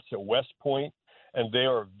cadets at West Point, and they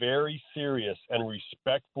are very serious and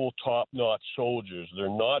respectful, top-notch soldiers. They're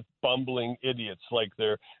not bumbling idiots like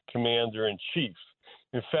their commander-in-chief.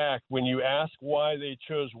 In fact, when you ask why they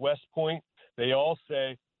chose West Point, they all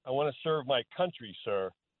say, "I want to serve my country,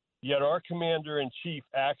 sir." Yet our commander-in-chief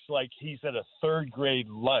acts like he's at a third-grade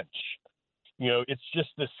lunch. It's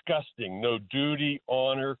just disgusting. No duty,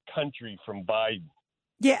 honor, country from Biden.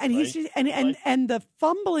 Yeah, and right? he's just, and the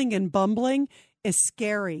fumbling and bumbling is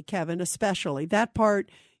scary, Kevin, especially that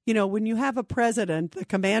part. When you have a president, the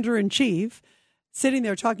commander-in-chief, sitting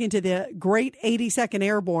there talking to the great 82nd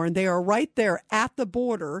Airborne, they are right there at the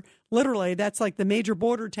border. Literally, that's like the major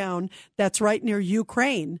border town that's right near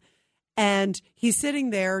Ukraine. And he's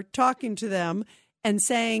sitting there talking to them and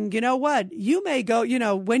saying, you know what, you may go,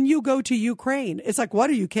 when you go to Ukraine, it's like,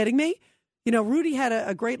 what, are you kidding me? Rudy had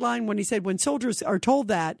a great line when he said, when soldiers are told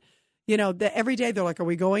that, that every day they're like, are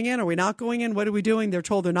we going in? Are we not going in? What are we doing? They're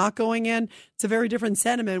told they're not going in. It's a very different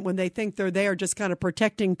sentiment when they think they're there just kind of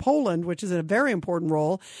protecting Poland, which is a very important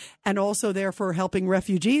role, and also there for helping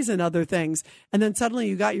refugees and other things. And then suddenly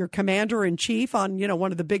you got your commander in chief on,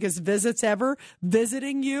 one of the biggest visits ever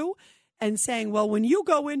visiting you and saying, well, when you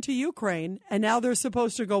go into Ukraine, and now they're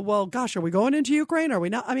supposed to go, well, gosh, are we going into Ukraine? Are we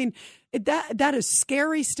not? I mean, that is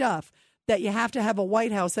scary stuff. That you have to have a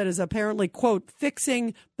White House that is apparently, quote,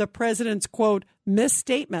 fixing the president's, quote,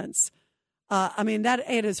 misstatements. That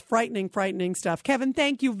it is frightening stuff. Kevin,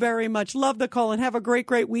 thank you very much. Love the call and have a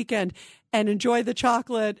great weekend and enjoy the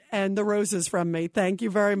chocolate and the roses from me. Thank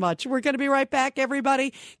you very much. We're going to be right back,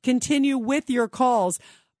 everybody. Continue with your calls.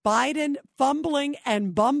 Biden fumbling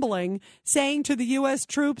and bumbling, saying to the U.S.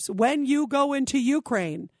 troops, when you go into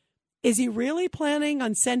Ukraine, is he really planning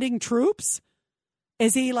on sending troops?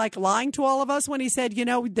 Is he lying to all of us when he said,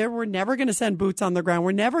 we're never going to send boots on the ground.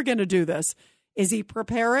 We're never going to do this. Is he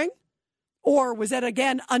preparing? Or was that,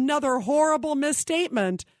 again, another horrible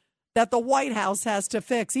misstatement that the White House has to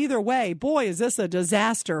fix? Either way, boy, is this a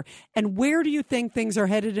disaster. And where do you think things are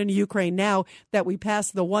headed in Ukraine now that we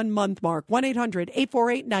passed the 1 month mark?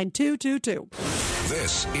 1-800-848-9222.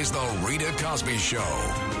 This is the Rita Cosby Show.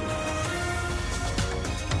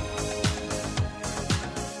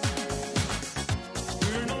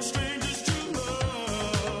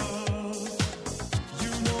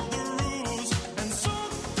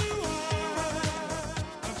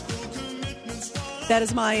 That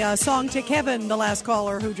is my song to Kevin, the last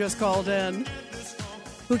caller who just called in,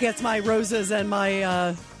 who gets my roses and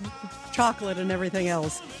my chocolate and everything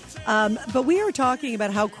else. But we are talking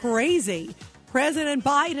about how crazy President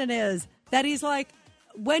Biden is, that he's like,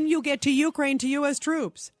 when you get to Ukraine, to U.S.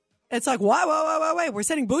 troops, it's like, wait, we're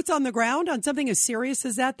sending boots on the ground on something as serious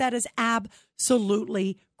as that? That is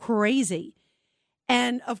absolutely crazy.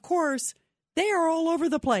 And, of course, they are all over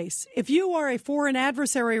the place. If you are a foreign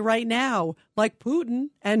adversary right now, like Putin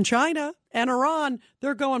and China and Iran,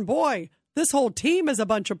 they're going, boy, this whole team is a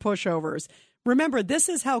bunch of pushovers. Remember, this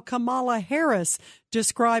is how Kamala Harris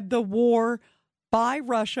described the war by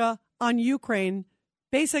Russia on Ukraine,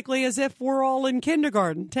 basically as if we're all in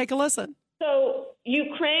kindergarten. Take a listen. So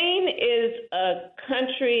Ukraine is a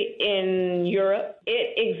country in Europe.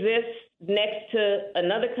 It exists next to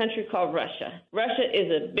another country called Russia. Russia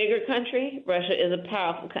is a bigger country. Russia is a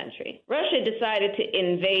powerful country. Russia decided to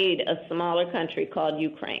invade a smaller country called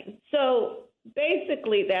Ukraine. So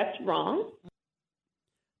basically, that's wrong.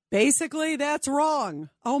 Basically, that's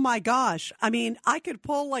wrong. Oh, my gosh. I mean, I could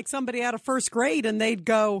pull somebody out of first grade and they'd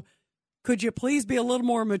go, could you please be a little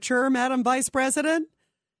more mature, Madam Vice President?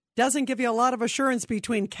 Doesn't give you a lot of assurance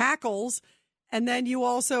between cackles. And then you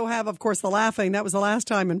also have, of course, the laughing. That was the last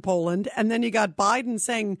time in Poland. And then you got Biden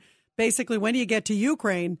saying, basically, when you get to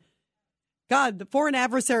Ukraine, God, the foreign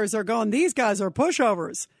adversaries are going, these guys are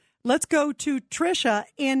pushovers. Let's go to Tricia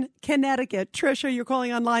in Connecticut. Tricia, you're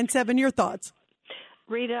calling on line 7. Your thoughts?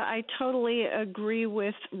 Rita, I totally agree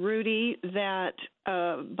with Rudy that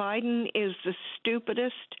Biden is the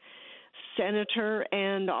stupidest senator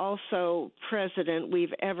and also president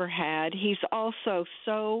we've ever had. He's also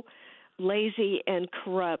so lazy and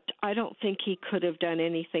corrupt. I don't think he could have done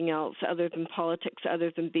anything else other than politics,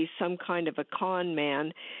 other than be some kind of a con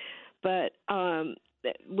man. But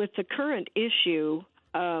with the current issue,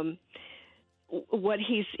 what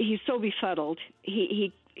he's so befuddled.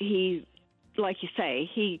 He like you say,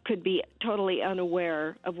 he could be totally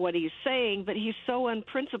unaware of what he's saying, but he's so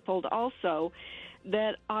unprincipled also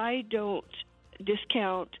that I don't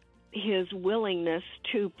discount his willingness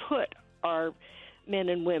to put our men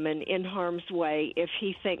and women in harm's way if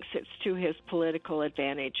he thinks it's to his political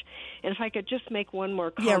advantage. And if I could just make one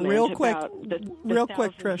more comment real quick, about the real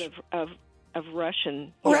thousands quick, Trish. of of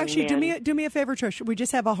Russian. Or young actually, men. do me a favor, Trish. We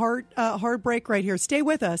just have a hard break right here. Stay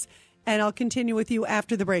with us, and I'll continue with you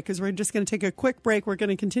after the break, because we're just going to take a quick break. We're going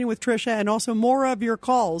to continue with Tricia and also more of your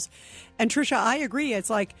calls. And Tricia, I agree. It's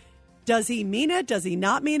like, does he mean it? Does he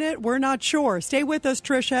not mean it? We're not sure. Stay with us,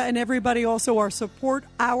 Tricia, and everybody also support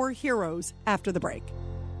our heroes after the break.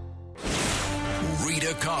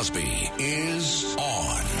 Rita Cosby is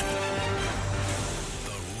on.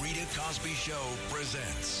 The Rita Cosby Show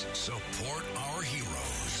presents Support Our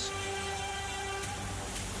Heroes.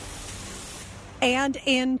 And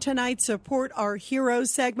in tonight's Support Our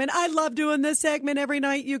Heroes segment, I love doing this segment every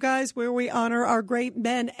night, you guys, where we honor our great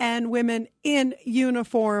men and women in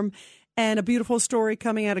uniform. And a beautiful story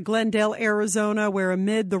coming out of Glendale, Arizona, where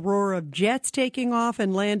amid the roar of jets taking off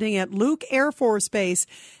and landing at Luke Air Force Base,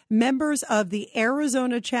 members of the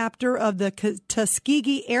Arizona chapter of the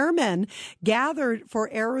Tuskegee Airmen gathered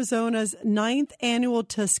for Arizona's 9th annual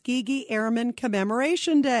Tuskegee Airmen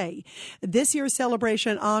Commemoration Day. This year's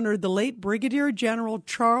celebration honored the late Brigadier General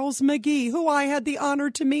Charles McGee, who I had the honor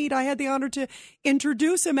to meet. I had the honor to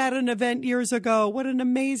introduce him at an event years ago. What an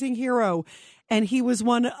amazing hero. And he was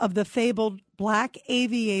one of the fabled black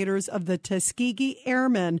aviators of the Tuskegee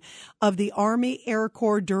Airmen of the Army Air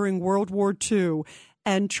Corps during World War II.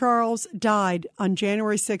 And Charles died on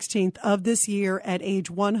January 16th of this year at age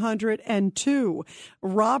 102.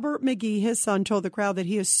 Robert McGee, his son, told the crowd that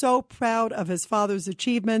he is so proud of his father's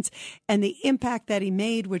achievements and the impact that he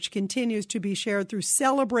made, which continues to be shared through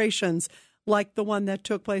celebrations like the one that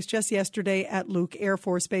took place just yesterday at Luke Air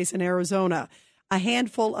Force Base in Arizona. A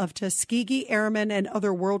handful of Tuskegee Airmen and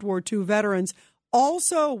other World War II veterans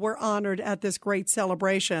also were honored at this great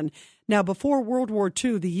celebration. Now, before World War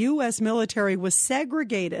II, the U.S. military was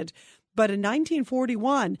segregated, but in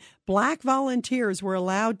 1941, black volunteers were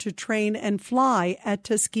allowed to train and fly at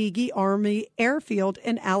Tuskegee Army Airfield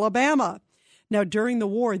in Alabama. Now, during the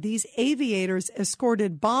war, these aviators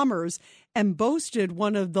escorted bombers and boasted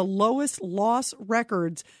one of the lowest loss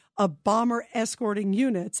records of bomber escorting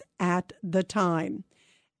units at the time.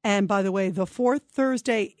 And by the way, the fourth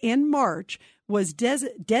Thursday in March was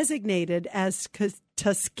designated as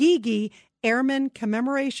Tuskegee Airmen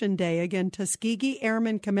Commemoration Day. Again, Tuskegee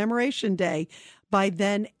Airmen Commemoration Day by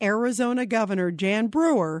then Arizona Governor Jan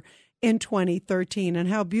Brewer in 2013. And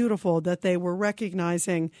how beautiful that they were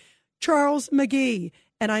recognizing Charles McGee.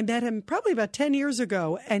 And I met him probably about 10 years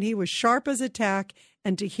ago, and he was sharp as a tack.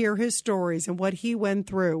 And to hear his stories and what he went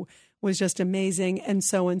through was just amazing and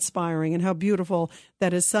so inspiring. And how beautiful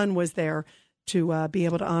that his son was there to be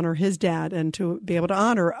able to honor his dad and to be able to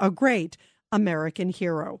honor a great American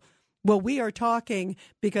hero. Well, we are talking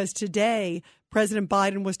because today President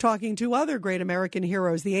Biden was talking to other great American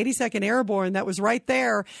heroes, the 82nd Airborne that was right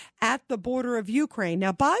there at the border of Ukraine.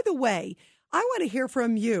 Now, by the way, I want to hear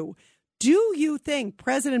from you. Do you think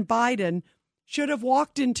President Biden should have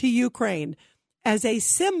walked into Ukraine as a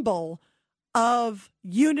symbol of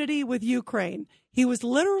unity with Ukraine? He was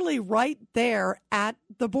literally right there at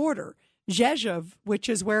the border. Zhezhov, which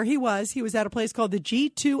is where he was at a place called the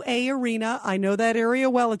G2A Arena. I know that area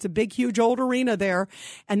well. It's a big, huge old arena there.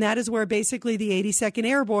 And that is where basically the 82nd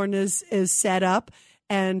Airborne is set up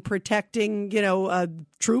and protecting,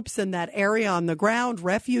 troops in that area on the ground,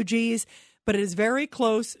 refugees. But it is very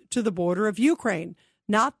close to the border of Ukraine,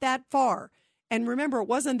 not that far. And remember, it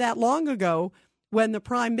wasn't that long ago when the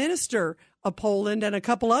prime minister of Poland and a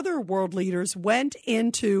couple other world leaders went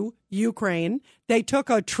into Ukraine. They took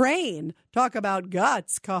a train. Talk about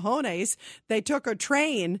guts, cojones. They took a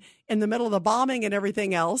train in the middle of the bombing and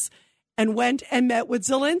everything else and went and met with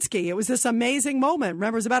Zelensky. It was this amazing moment.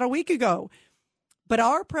 Remember, it was about a week ago. But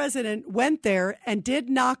our president went there and did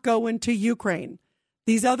not go into Ukraine.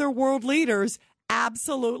 These other world leaders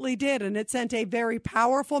absolutely did. And it sent a very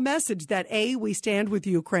powerful message that, A, we stand with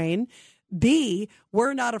Ukraine. B,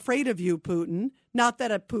 we're not afraid of you, Putin. Not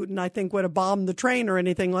that Putin, I think, would have bombed the train or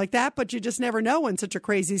anything like that, but you just never know in such a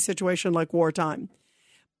crazy situation like wartime.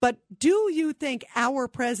 But do you think our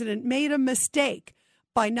president made a mistake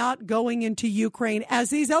by not going into Ukraine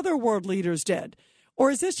as these other world leaders did? Or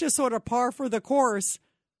is this just sort of par for the course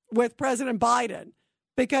with President Biden?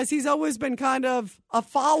 Because he's always been kind of a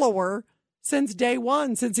follower since day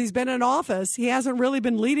one, since he's been in office. He hasn't really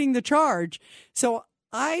been leading the charge. So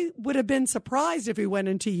I would have been surprised if he went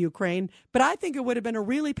into Ukraine, but I think it would have been a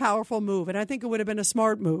really powerful move, and I think it would have been a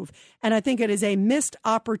smart move, and I think it is a missed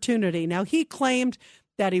opportunity. Now, he claimed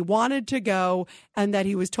that he wanted to go and that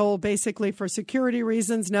he was told basically for security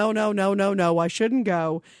reasons, no, I shouldn't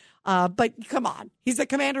go. But come on, he's the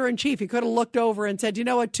commander-in-chief. He could have looked over and said, you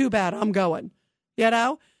know what, too bad, I'm going.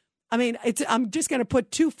 I mean, I'm just going to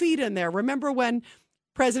put 2 feet in there. Remember when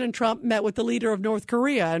President Trump met with the leader of North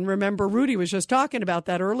Korea. And remember, Rudy was just talking about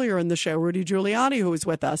that earlier in the show, Rudy Giuliani, who was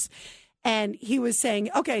with us. And he was saying,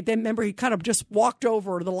 okay, then remember, he kind of just walked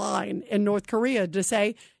over the line in North Korea to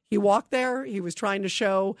say he walked there. He was trying to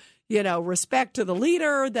show, respect to the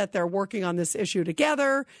leader, that they're working on this issue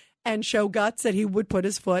together, and show guts that he would put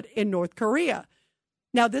his foot in North Korea.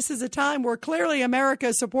 Now, this is a time where clearly America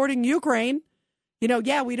is supporting Ukraine. We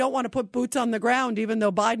don't want to put boots on the ground, even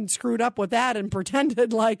though Biden screwed up with that and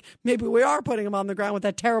pretended like maybe we are putting him on the ground with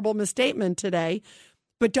that terrible misstatement today.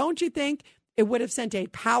 But don't you think it would have sent a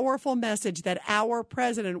powerful message that our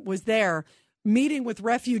president was there meeting with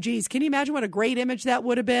refugees? Can you imagine what a great image that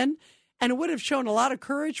would have been? And it would have shown a lot of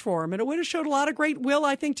courage for him. And it would have shown a lot of great will,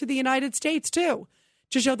 I think, to the United States, too,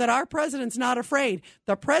 to show that our president's not afraid.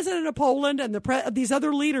 The president of Poland and these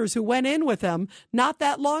other leaders who went in with him not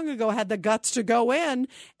that long ago had the guts to go in.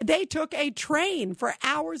 They took a train for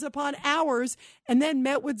hours upon hours and then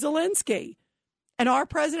met with Zelensky. And our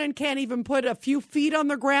president can't even put a few feet on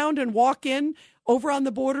the ground and walk in over on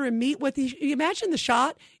the border and meet with you imagine the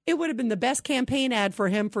shot? It would have been the best campaign ad for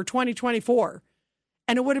him for 2024.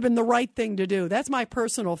 And it would have been the right thing to do. That's my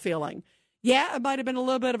personal feeling. Yeah, it might have been a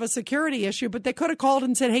little bit of a security issue, but they could have called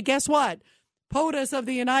and said, hey, guess what? POTUS of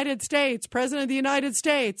the United States, President of the United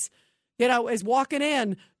States, is walking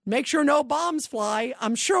in. Make sure no bombs fly.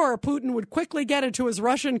 I'm sure Putin would quickly get it to his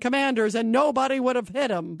Russian commanders and nobody would have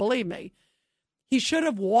hit him, believe me. He should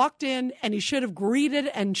have walked in and he should have greeted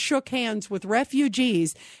and shook hands with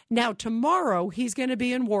refugees. Now, tomorrow, he's going to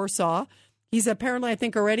be in Warsaw. He's apparently, I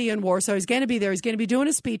think, already in Warsaw. He's going to be there. He's going to be doing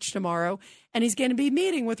a speech tomorrow, and he's going to be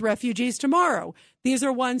meeting with refugees tomorrow. These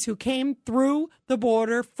are ones who came through the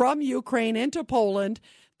border from Ukraine into Poland.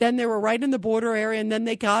 Then they were right in the border area, and then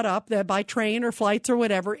they got up there by train or flights or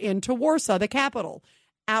whatever into Warsaw, the capital,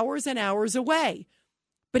 hours and hours away.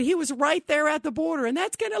 But he was right there at the border, and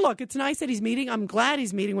that's going to look. It's nice that he's meeting. I'm glad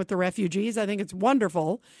he's meeting with the refugees. I think it's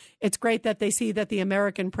wonderful. It's great that they see that the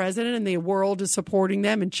American president and the world is supporting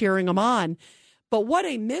them and cheering them on. But what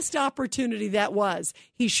a missed opportunity that was.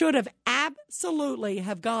 He should have absolutely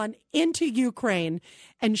have gone into Ukraine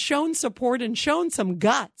and shown support and shown some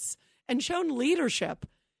guts and shown leadership.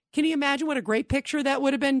 Can you imagine what a great picture that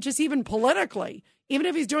would have been, just even politically? Even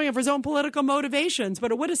if he's doing it for his own political motivations,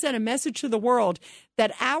 but it would have sent a message to the world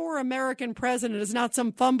that our American president is not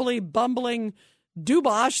some fumbly, bumbling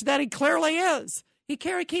doobosh that he clearly is. He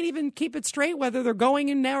can't even keep it straight whether they're going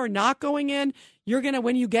in now or not going in.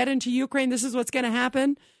 When you get into Ukraine, this is what's going to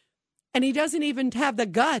happen. And he doesn't even have the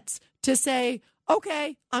guts to say,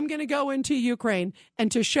 okay, I'm going to go into Ukraine and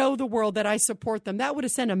to show the world that I support them. That would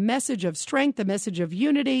have sent a message of strength, a message of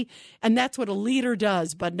unity. And that's what a leader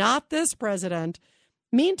does, but not this president.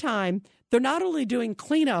 Meantime, they're not only doing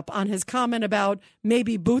cleanup on his comment about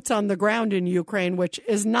maybe boots on the ground in Ukraine, which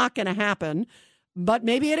is not going to happen, but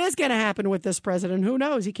maybe it is going to happen with this president. Who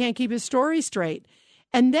knows? He can't keep his story straight.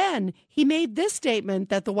 And then he made this statement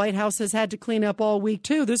that the White House has had to clean up all week,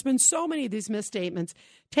 too. There's been so many of these misstatements.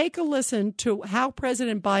 Take a listen to how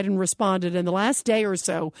President Biden responded in the last day or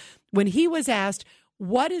so when he was asked,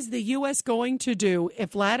 what is the U.S. going to do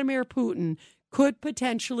if Vladimir Putin could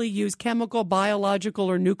potentially use chemical, biological,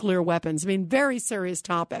 or nuclear weapons? I mean, very serious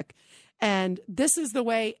topic. And this is the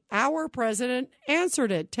way our president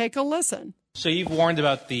answered it. Take a listen. So you've warned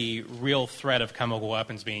about the real threat of chemical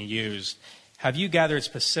weapons being used. Have you gathered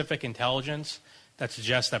specific intelligence that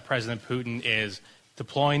suggests that President Putin is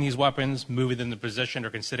deploying these weapons, moving them to position, or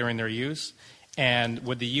considering their use? And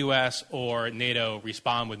would the U.S. or NATO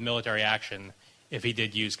respond with military action if he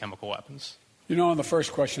did use chemical weapons? On the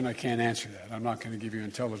first question, I can't answer that. I'm not going to give you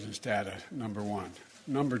intelligence data, number one.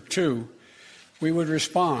 Number two, we would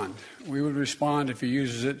respond. We would respond if he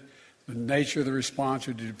uses it. The nature of the response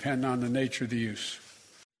would depend on the nature of the use.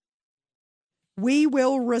 We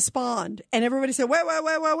will respond. And everybody said,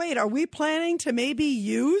 wait. Are we planning to maybe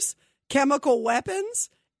use chemical weapons?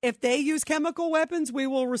 If they use chemical weapons, we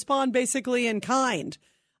will respond basically in kind.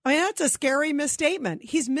 I mean, that's a scary misstatement.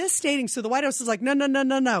 He's misstating. So the White House is like,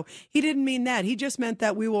 no. He didn't mean that. He just meant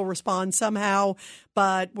that we will respond somehow,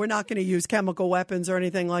 but we're not going to use chemical weapons or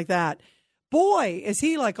anything like that. Boy, is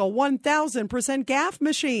he like a 1,000% gaffe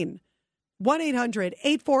machine.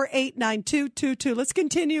 1-800-848-9222. Let's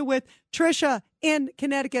continue with Tricia in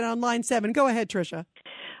Connecticut on line 7. Go ahead, Tricia.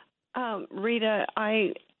 Rita,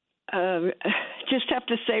 I just have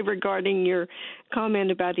to say regarding your comment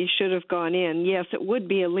about he should have gone in, yes, it would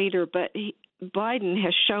be a leader, but Biden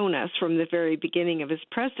has shown us from the very beginning of his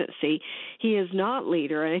presidency he is not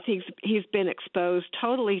leader, and I think he's been exposed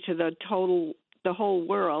totally to the whole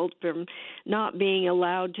world from not being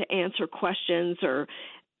allowed to answer questions or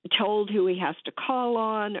told who he has to call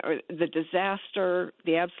on, or the disaster,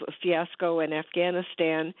 the absolute fiasco in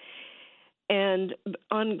Afghanistan, and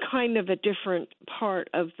on kind of a different part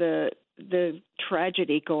of the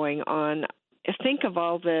tragedy going on. Think of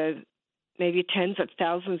all the maybe tens of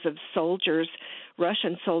thousands of soldiers,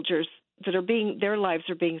 Russian soldiers, that are their lives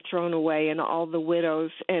are being thrown away, and all the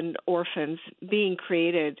widows and orphans being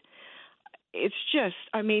created. It's just,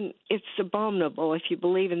 I mean, it's abominable if you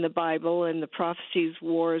believe in the Bible and the prophecies,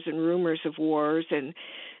 wars and rumors of wars and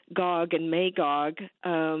Gog and Magog.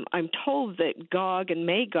 I'm told that Gog and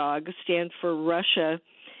Magog stand for Russia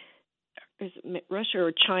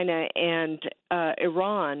or China and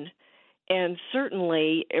Iran. And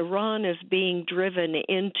certainly Iran is being driven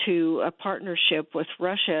into a partnership with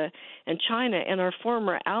Russia and China, and our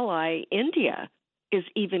former ally, India, is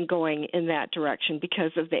even going in that direction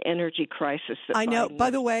because of the energy crisis. I know. By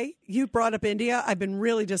the way, you brought up India. I've been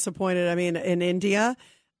really disappointed, in India.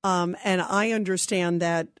 And I understand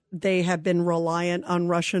that they have been reliant on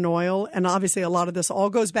Russian oil. And obviously a lot of this all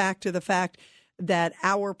goes back to the fact that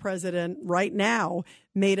our president right now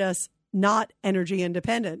made us not energy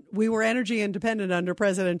independent. We were energy independent under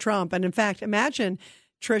President Trump. And in fact, imagine,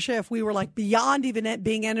 Tricia, if we were like beyond even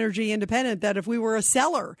being energy independent, that if we were a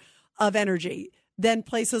seller of energy, then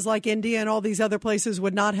places like India and all these other places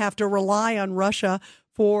would not have to rely on Russia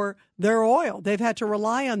for their oil. They've had to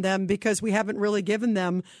rely on them because we haven't really given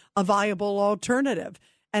them a viable alternative.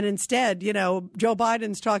 And instead, Joe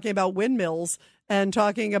Biden's talking about windmills and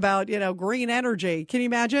talking about, green energy. Can you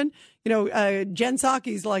imagine? Jen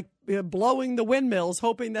Psaki's like blowing the windmills,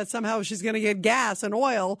 hoping that somehow she's going to get gas and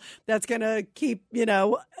oil that's going to keep,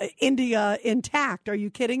 India intact. Are you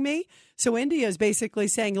kidding me? So India is basically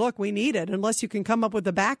saying, look, we need it. Unless you can come up with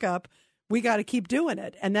a backup, we got to keep doing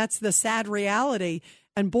it. And that's the sad reality.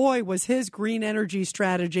 And boy, was his green energy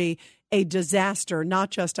strategy a disaster,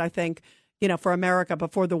 not just, I think, for America,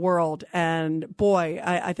 but for the world. And boy,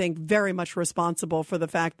 I think very much responsible for the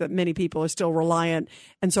fact that many people are still reliant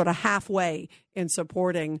and sort of halfway in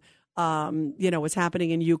supporting, what's happening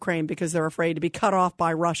in Ukraine because they're afraid to be cut off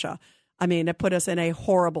by Russia. I mean, it put us in a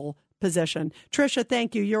horrible position. Tricia,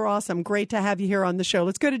 thank you. You're awesome. Great to have you here on the show.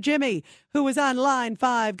 Let's go to Jimmy, who is on line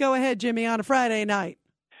 5. Go ahead, Jimmy, on a Friday night.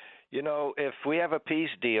 If we have a peace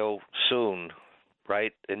deal soon,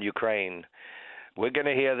 right, in Ukraine, we're going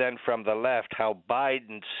to hear then from the left how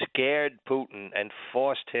Biden scared Putin and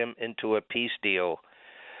forced him into a peace deal.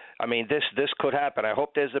 I mean, this could happen. I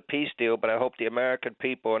hope there's a peace deal, but I hope the American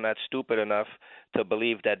people are not stupid enough to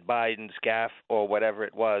believe that Biden's gaffe or whatever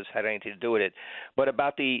it was had anything to do with it. But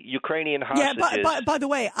about the Ukrainian hostages... Yeah, by the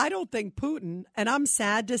way, I don't think Putin, and I'm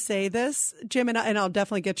sad to say this, Jim, and I'll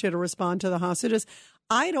definitely get you to respond to the hostages,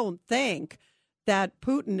 I don't think that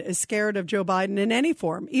Putin is scared of Joe Biden in any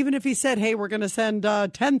form. Even if he said, hey, we're going to send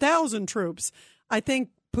 10,000 troops, I think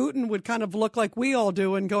Putin would kind of look like we all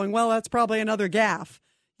do and going, well, that's probably another gaffe.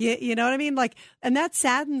 You know what I mean? And that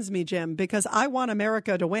saddens me, Jim, because I want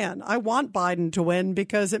America to win. I want Biden to win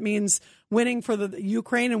because it means winning for the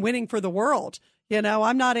Ukraine and winning for the world.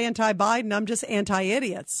 I'm not anti-Biden. I'm just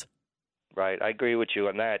anti-idiots. Right. I agree with you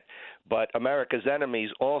on that. But America's enemies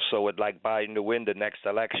also would like Biden to win the next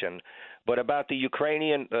election. But about the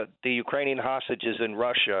Ukrainian hostages in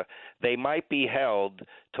Russia, they might be held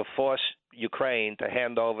to force Ukraine to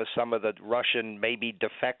hand over some of the Russian maybe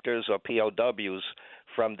defectors or POWs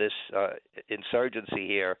from this insurgency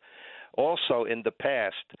here. Also, in the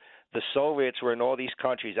past, the Soviets were in all these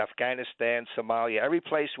countries, Afghanistan, Somalia, every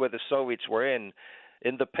place where the Soviets were in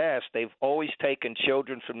the past, they've always taken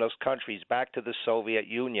children from those countries back to the Soviet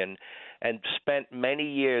Union and spent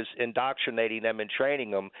many years indoctrinating them and training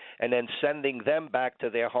them and then sending them back to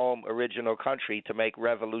their home original country to make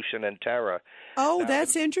revolution and terror. Oh,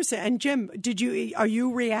 that's interesting. And Jim, are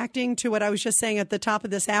you reacting to what I was just saying at the top of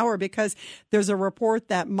this hour? Because there's a report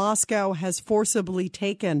that Moscow has forcibly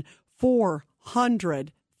taken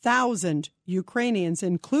 400,000 Ukrainians,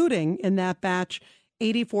 including in that batch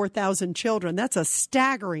 84,000 children. That's a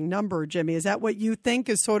staggering number, Jimmy. Is that what you think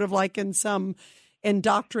is sort of like in some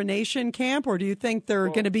indoctrination camp, or do you think they're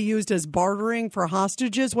going to be used as bartering for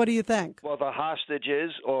hostages? What do you think? Well, the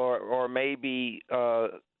hostages, or maybe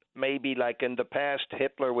like in the past,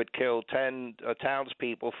 Hitler would kill 10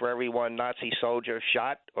 townspeople for every one Nazi soldier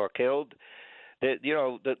shot or killed.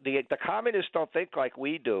 The communists don't think like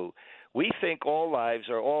we do. We think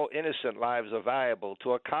all innocent lives are valuable.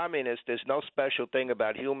 To a communist, there's no special thing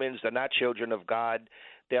about humans. They're not children of God.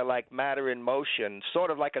 They're like matter in motion,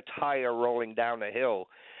 sort of like a tire rolling down a hill.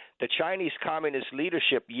 The Chinese Communist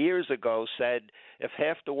leadership years ago said if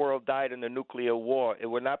half the world died in a nuclear war, it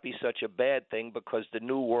would not be such a bad thing because the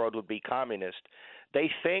new world would be communist.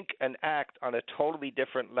 They think and act on a totally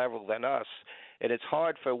different level than us, and it's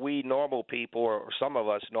hard for we normal people, or some of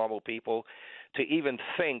us normal people, to even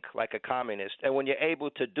think like a communist. And when you're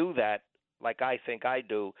able to do that, like I think I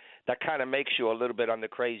do, that kind of makes you a little bit on the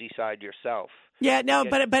crazy side yourself. Yeah, no,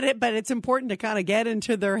 but it's important to kind of get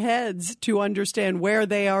into their heads to understand where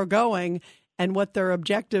they are going and what their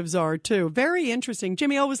objectives are, too. Very interesting.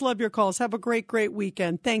 Jimmy, always love your calls. Have a great, great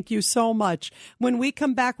weekend. Thank you so much. When we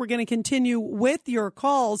come back, we're going to continue with your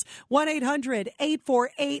calls.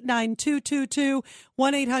 1-800-848-9222.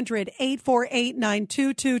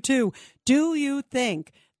 1-800-848-9222. Do you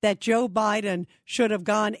think that Joe Biden should have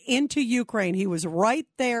gone into Ukraine? He was right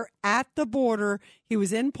there at the border. He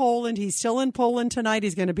was in Poland. He's still in Poland tonight.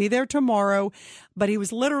 He's going to be there tomorrow. But he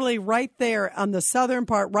was literally right there on the southern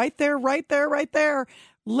part, right there.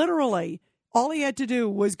 Literally, all he had to do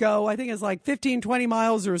was go, I think it's like 15, 20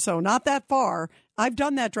 miles or so, not that far. I've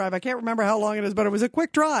done that drive. I can't remember how long it is, but it was a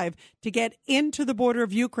quick drive to get into the border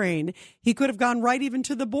of Ukraine. He could have gone right even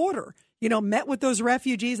to the border. Met with those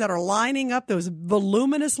refugees that are lining up, those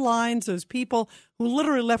voluminous lines, those people who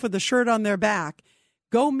literally left with a shirt on their back.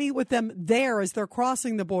 Go meet with them there as they're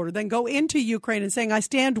crossing the border. Then go into Ukraine and saying, I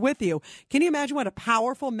stand with you. Can you imagine what a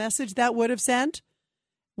powerful message that would have sent?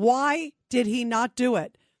 Why did he not do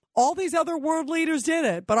it? All these other world leaders did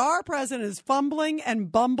it, but our president is fumbling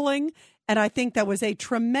and bumbling, and I think that was a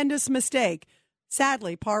tremendous mistake.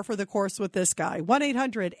 Sadly, par for the course with this guy.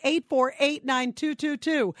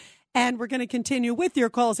 1-800-848-9222. And we're going to continue with your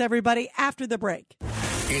calls, everybody, after the break.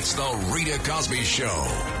 It's the Rita Cosby Show.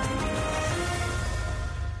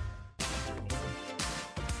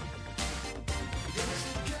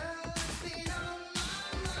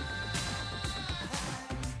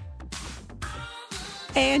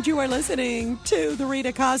 And you are listening to the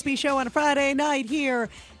Rita Cosby Show on a Friday night here.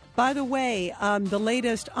 By the way, the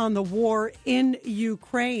latest on the war in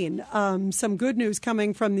Ukraine, some good news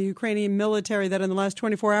coming from the Ukrainian military that in the last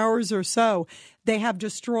 24 hours or so, they have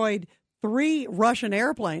destroyed 3 Russian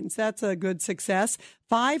airplanes. That's a good success.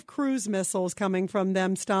 5 cruise missiles coming from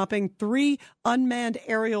them, stopping 3 unmanned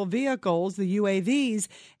aerial vehicles, the UAVs,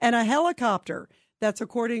 and a helicopter. That's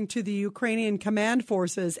according to the Ukrainian command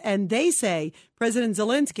forces. And they say, President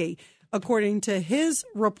Zelensky, according to his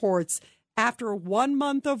reports, after 1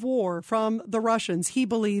 month of war from the Russians, he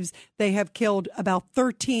believes they have killed about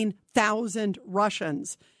 13,000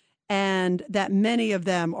 Russians and that many of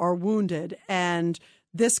them are wounded. And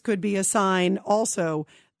this could be a sign also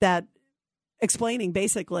that explaining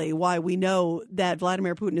basically why we know that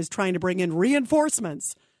Vladimir Putin is trying to bring in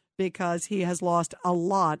reinforcements because he has lost a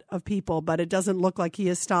lot of people, but it doesn't look like he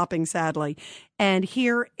is stopping, sadly. And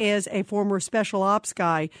here is a former special ops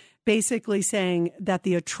guy basically saying that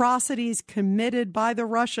the atrocities committed by the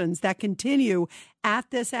Russians that continue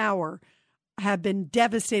at this hour have been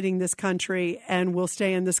devastating this country and will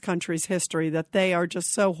stay in this country's history, that they are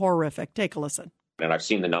just so horrific. Take a listen. And I've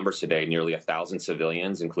seen the numbers today. Nearly 1,000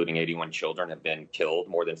 civilians, including 81 children, have been killed,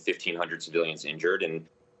 more than 1,500 civilians injured. And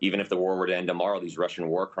even if the war were to end tomorrow, these Russian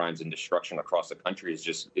war crimes and destruction across the country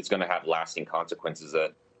it's going to have lasting consequences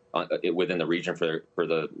within the region for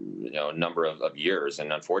the number of years.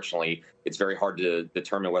 And unfortunately, it's very hard to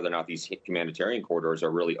determine whether or not these humanitarian corridors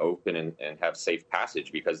are really open and have safe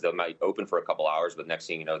passage, because they might open for a couple hours, but next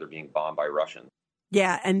thing you know, they're being bombed by Russians.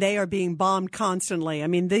 Yeah, and they are being bombed constantly. I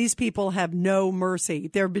mean, these people have no mercy.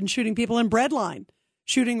 They've been shooting people in breadline,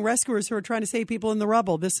 shooting rescuers who are trying to save people in the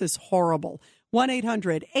rubble. This is horrible.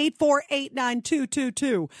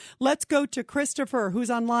 1-800-848-9222. Let's go to Christopher, who's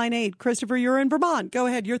on line 8. Christopher, you're in Vermont. Go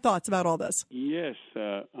ahead. Your thoughts about all this. Yes,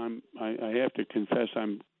 I have to confess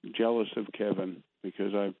I'm jealous of Kevin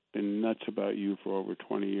because I've been nuts about you for over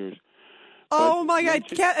 20 years. Oh, my God.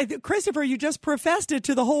 Christopher, you just professed it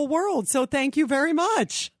to the whole world, so thank you very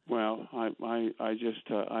much. Well, I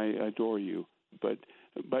adore you.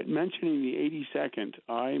 But mentioning the 82nd,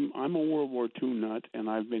 I'm a World War II nut, and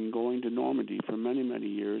I've been going to Normandy for many, many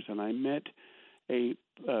years, and I met a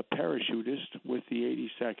parachutist with the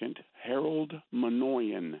 82nd, Harold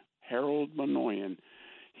Manoyan.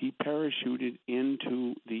 He parachuted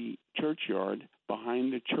into the churchyard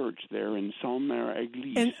behind the church there in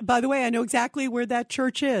Saint-Mère-Église. And by the way, I know exactly where that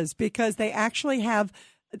church is because they actually have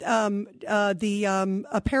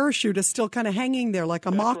a parachute is still kind of hanging there like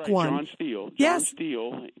a mock right, one. John Steele. Yes. John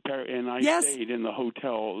Steele, and I Yes. stayed in the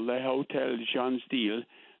hotel, Le Hotel Jean Steele,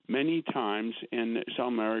 many times in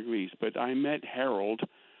Saint-Mère-Église. But I met Harold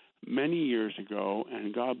many years ago,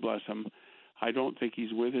 and God bless him. I don't think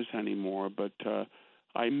he's with us anymore, but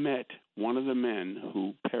I met one of the men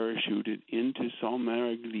who parachuted into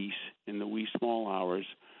Sainte-Mère-Église in the wee small hours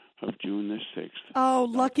of June the 6th. Oh,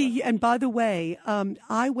 lucky. And by the way,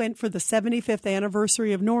 I went for the 75th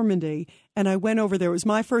anniversary of Normandy, and I went over there. It was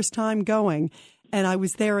my first time going, and I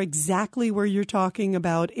was there exactly where you're talking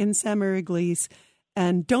about in Sainte-Mère-Église.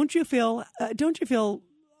 And don't you feel,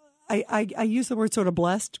 I use the word sort of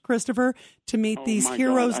blessed, Christopher, to meet these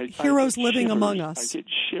heroes, heroes living shivers. among us.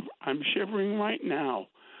 I'm shivering right now.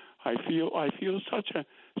 I feel such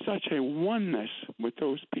a oneness with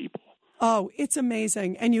those people. Oh, it's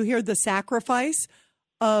amazing. And you hear the sacrifice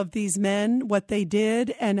of these men, what they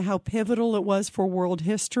did, and how pivotal it was for world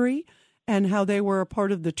history, and how they were a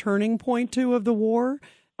part of the turning point, too, of the war.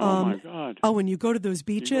 Oh, my God. Oh, and you go to those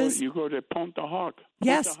beaches. You go to Pont de Hoc.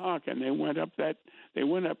 Yes. Pont de Hoc, and they went up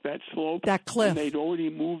that slope. That cliff. And they'd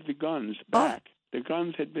already moved the guns back. Oh. The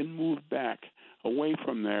guns had been moved back away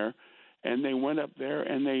from there, and they went up there,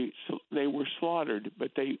 and they were slaughtered,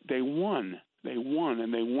 but they won. They won,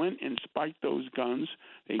 and they went and spiked those guns.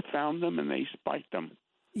 They found them, and they spiked them.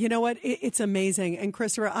 You know what? It's amazing. And,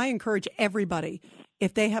 Christopher, I encourage everybody,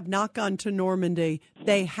 if they have not gone to Normandy,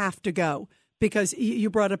 they have to go. Because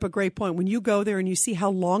you brought up a great point. When you go there and you see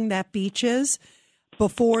how long that beach is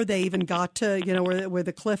before they even got to, where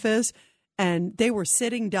the cliff is, and they were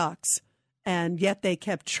sitting ducks, and yet they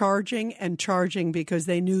kept charging and charging because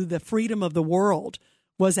they knew the freedom of the world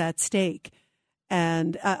was at stake.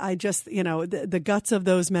 And I just, the guts of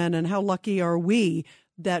those men, and how lucky are we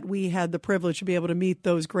that we had the privilege to be able to meet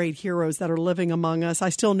those great heroes that are living among us. I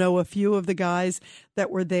still know a few of the guys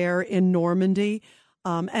that were there in Normandy.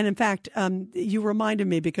 And in fact, you reminded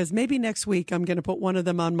me, because maybe next week I'm going to put one of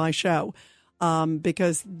them on my show,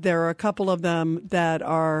 because there are a couple of them that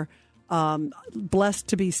are blessed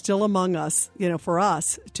to be still among us, for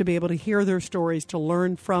us to be able to hear their stories, to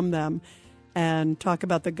learn from them, and talk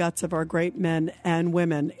about the guts of our great men and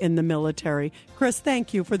women in the military. Chris,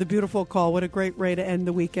 thank you for the beautiful call. What a great way to end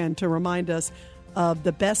the weekend, to remind us of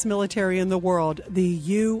the best military in the world, the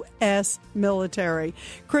U.S. military.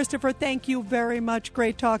 Christopher, thank you very much.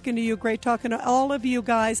 Great talking to you. Great talking to all of you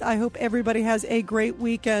guys. I hope everybody has a great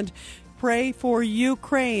weekend. Pray for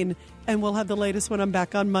Ukraine, and we'll have the latest when I'm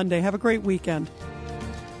back on Monday. Have a great weekend.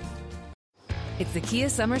 It's the Kia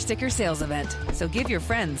Summer Sticker Sales Event, so give your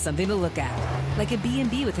friends something to look at, like a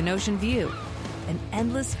B&B with an ocean view, an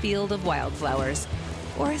endless field of wildflowers,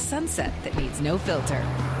 or a sunset that needs no filter.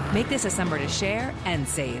 Make this a summer to share and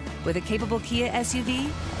save with a capable Kia SUV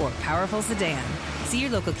or powerful sedan. See your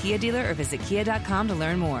local Kia dealer or visit kia.com to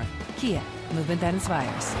learn more. Kia, movement that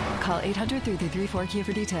inspires. Call 800-3334-KIA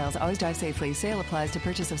for details. Always drive safely. Sale applies to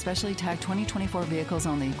purchase of specially tagged 2024 vehicles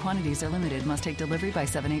only. Quantities are limited. Must take delivery by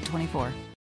 7/8/24.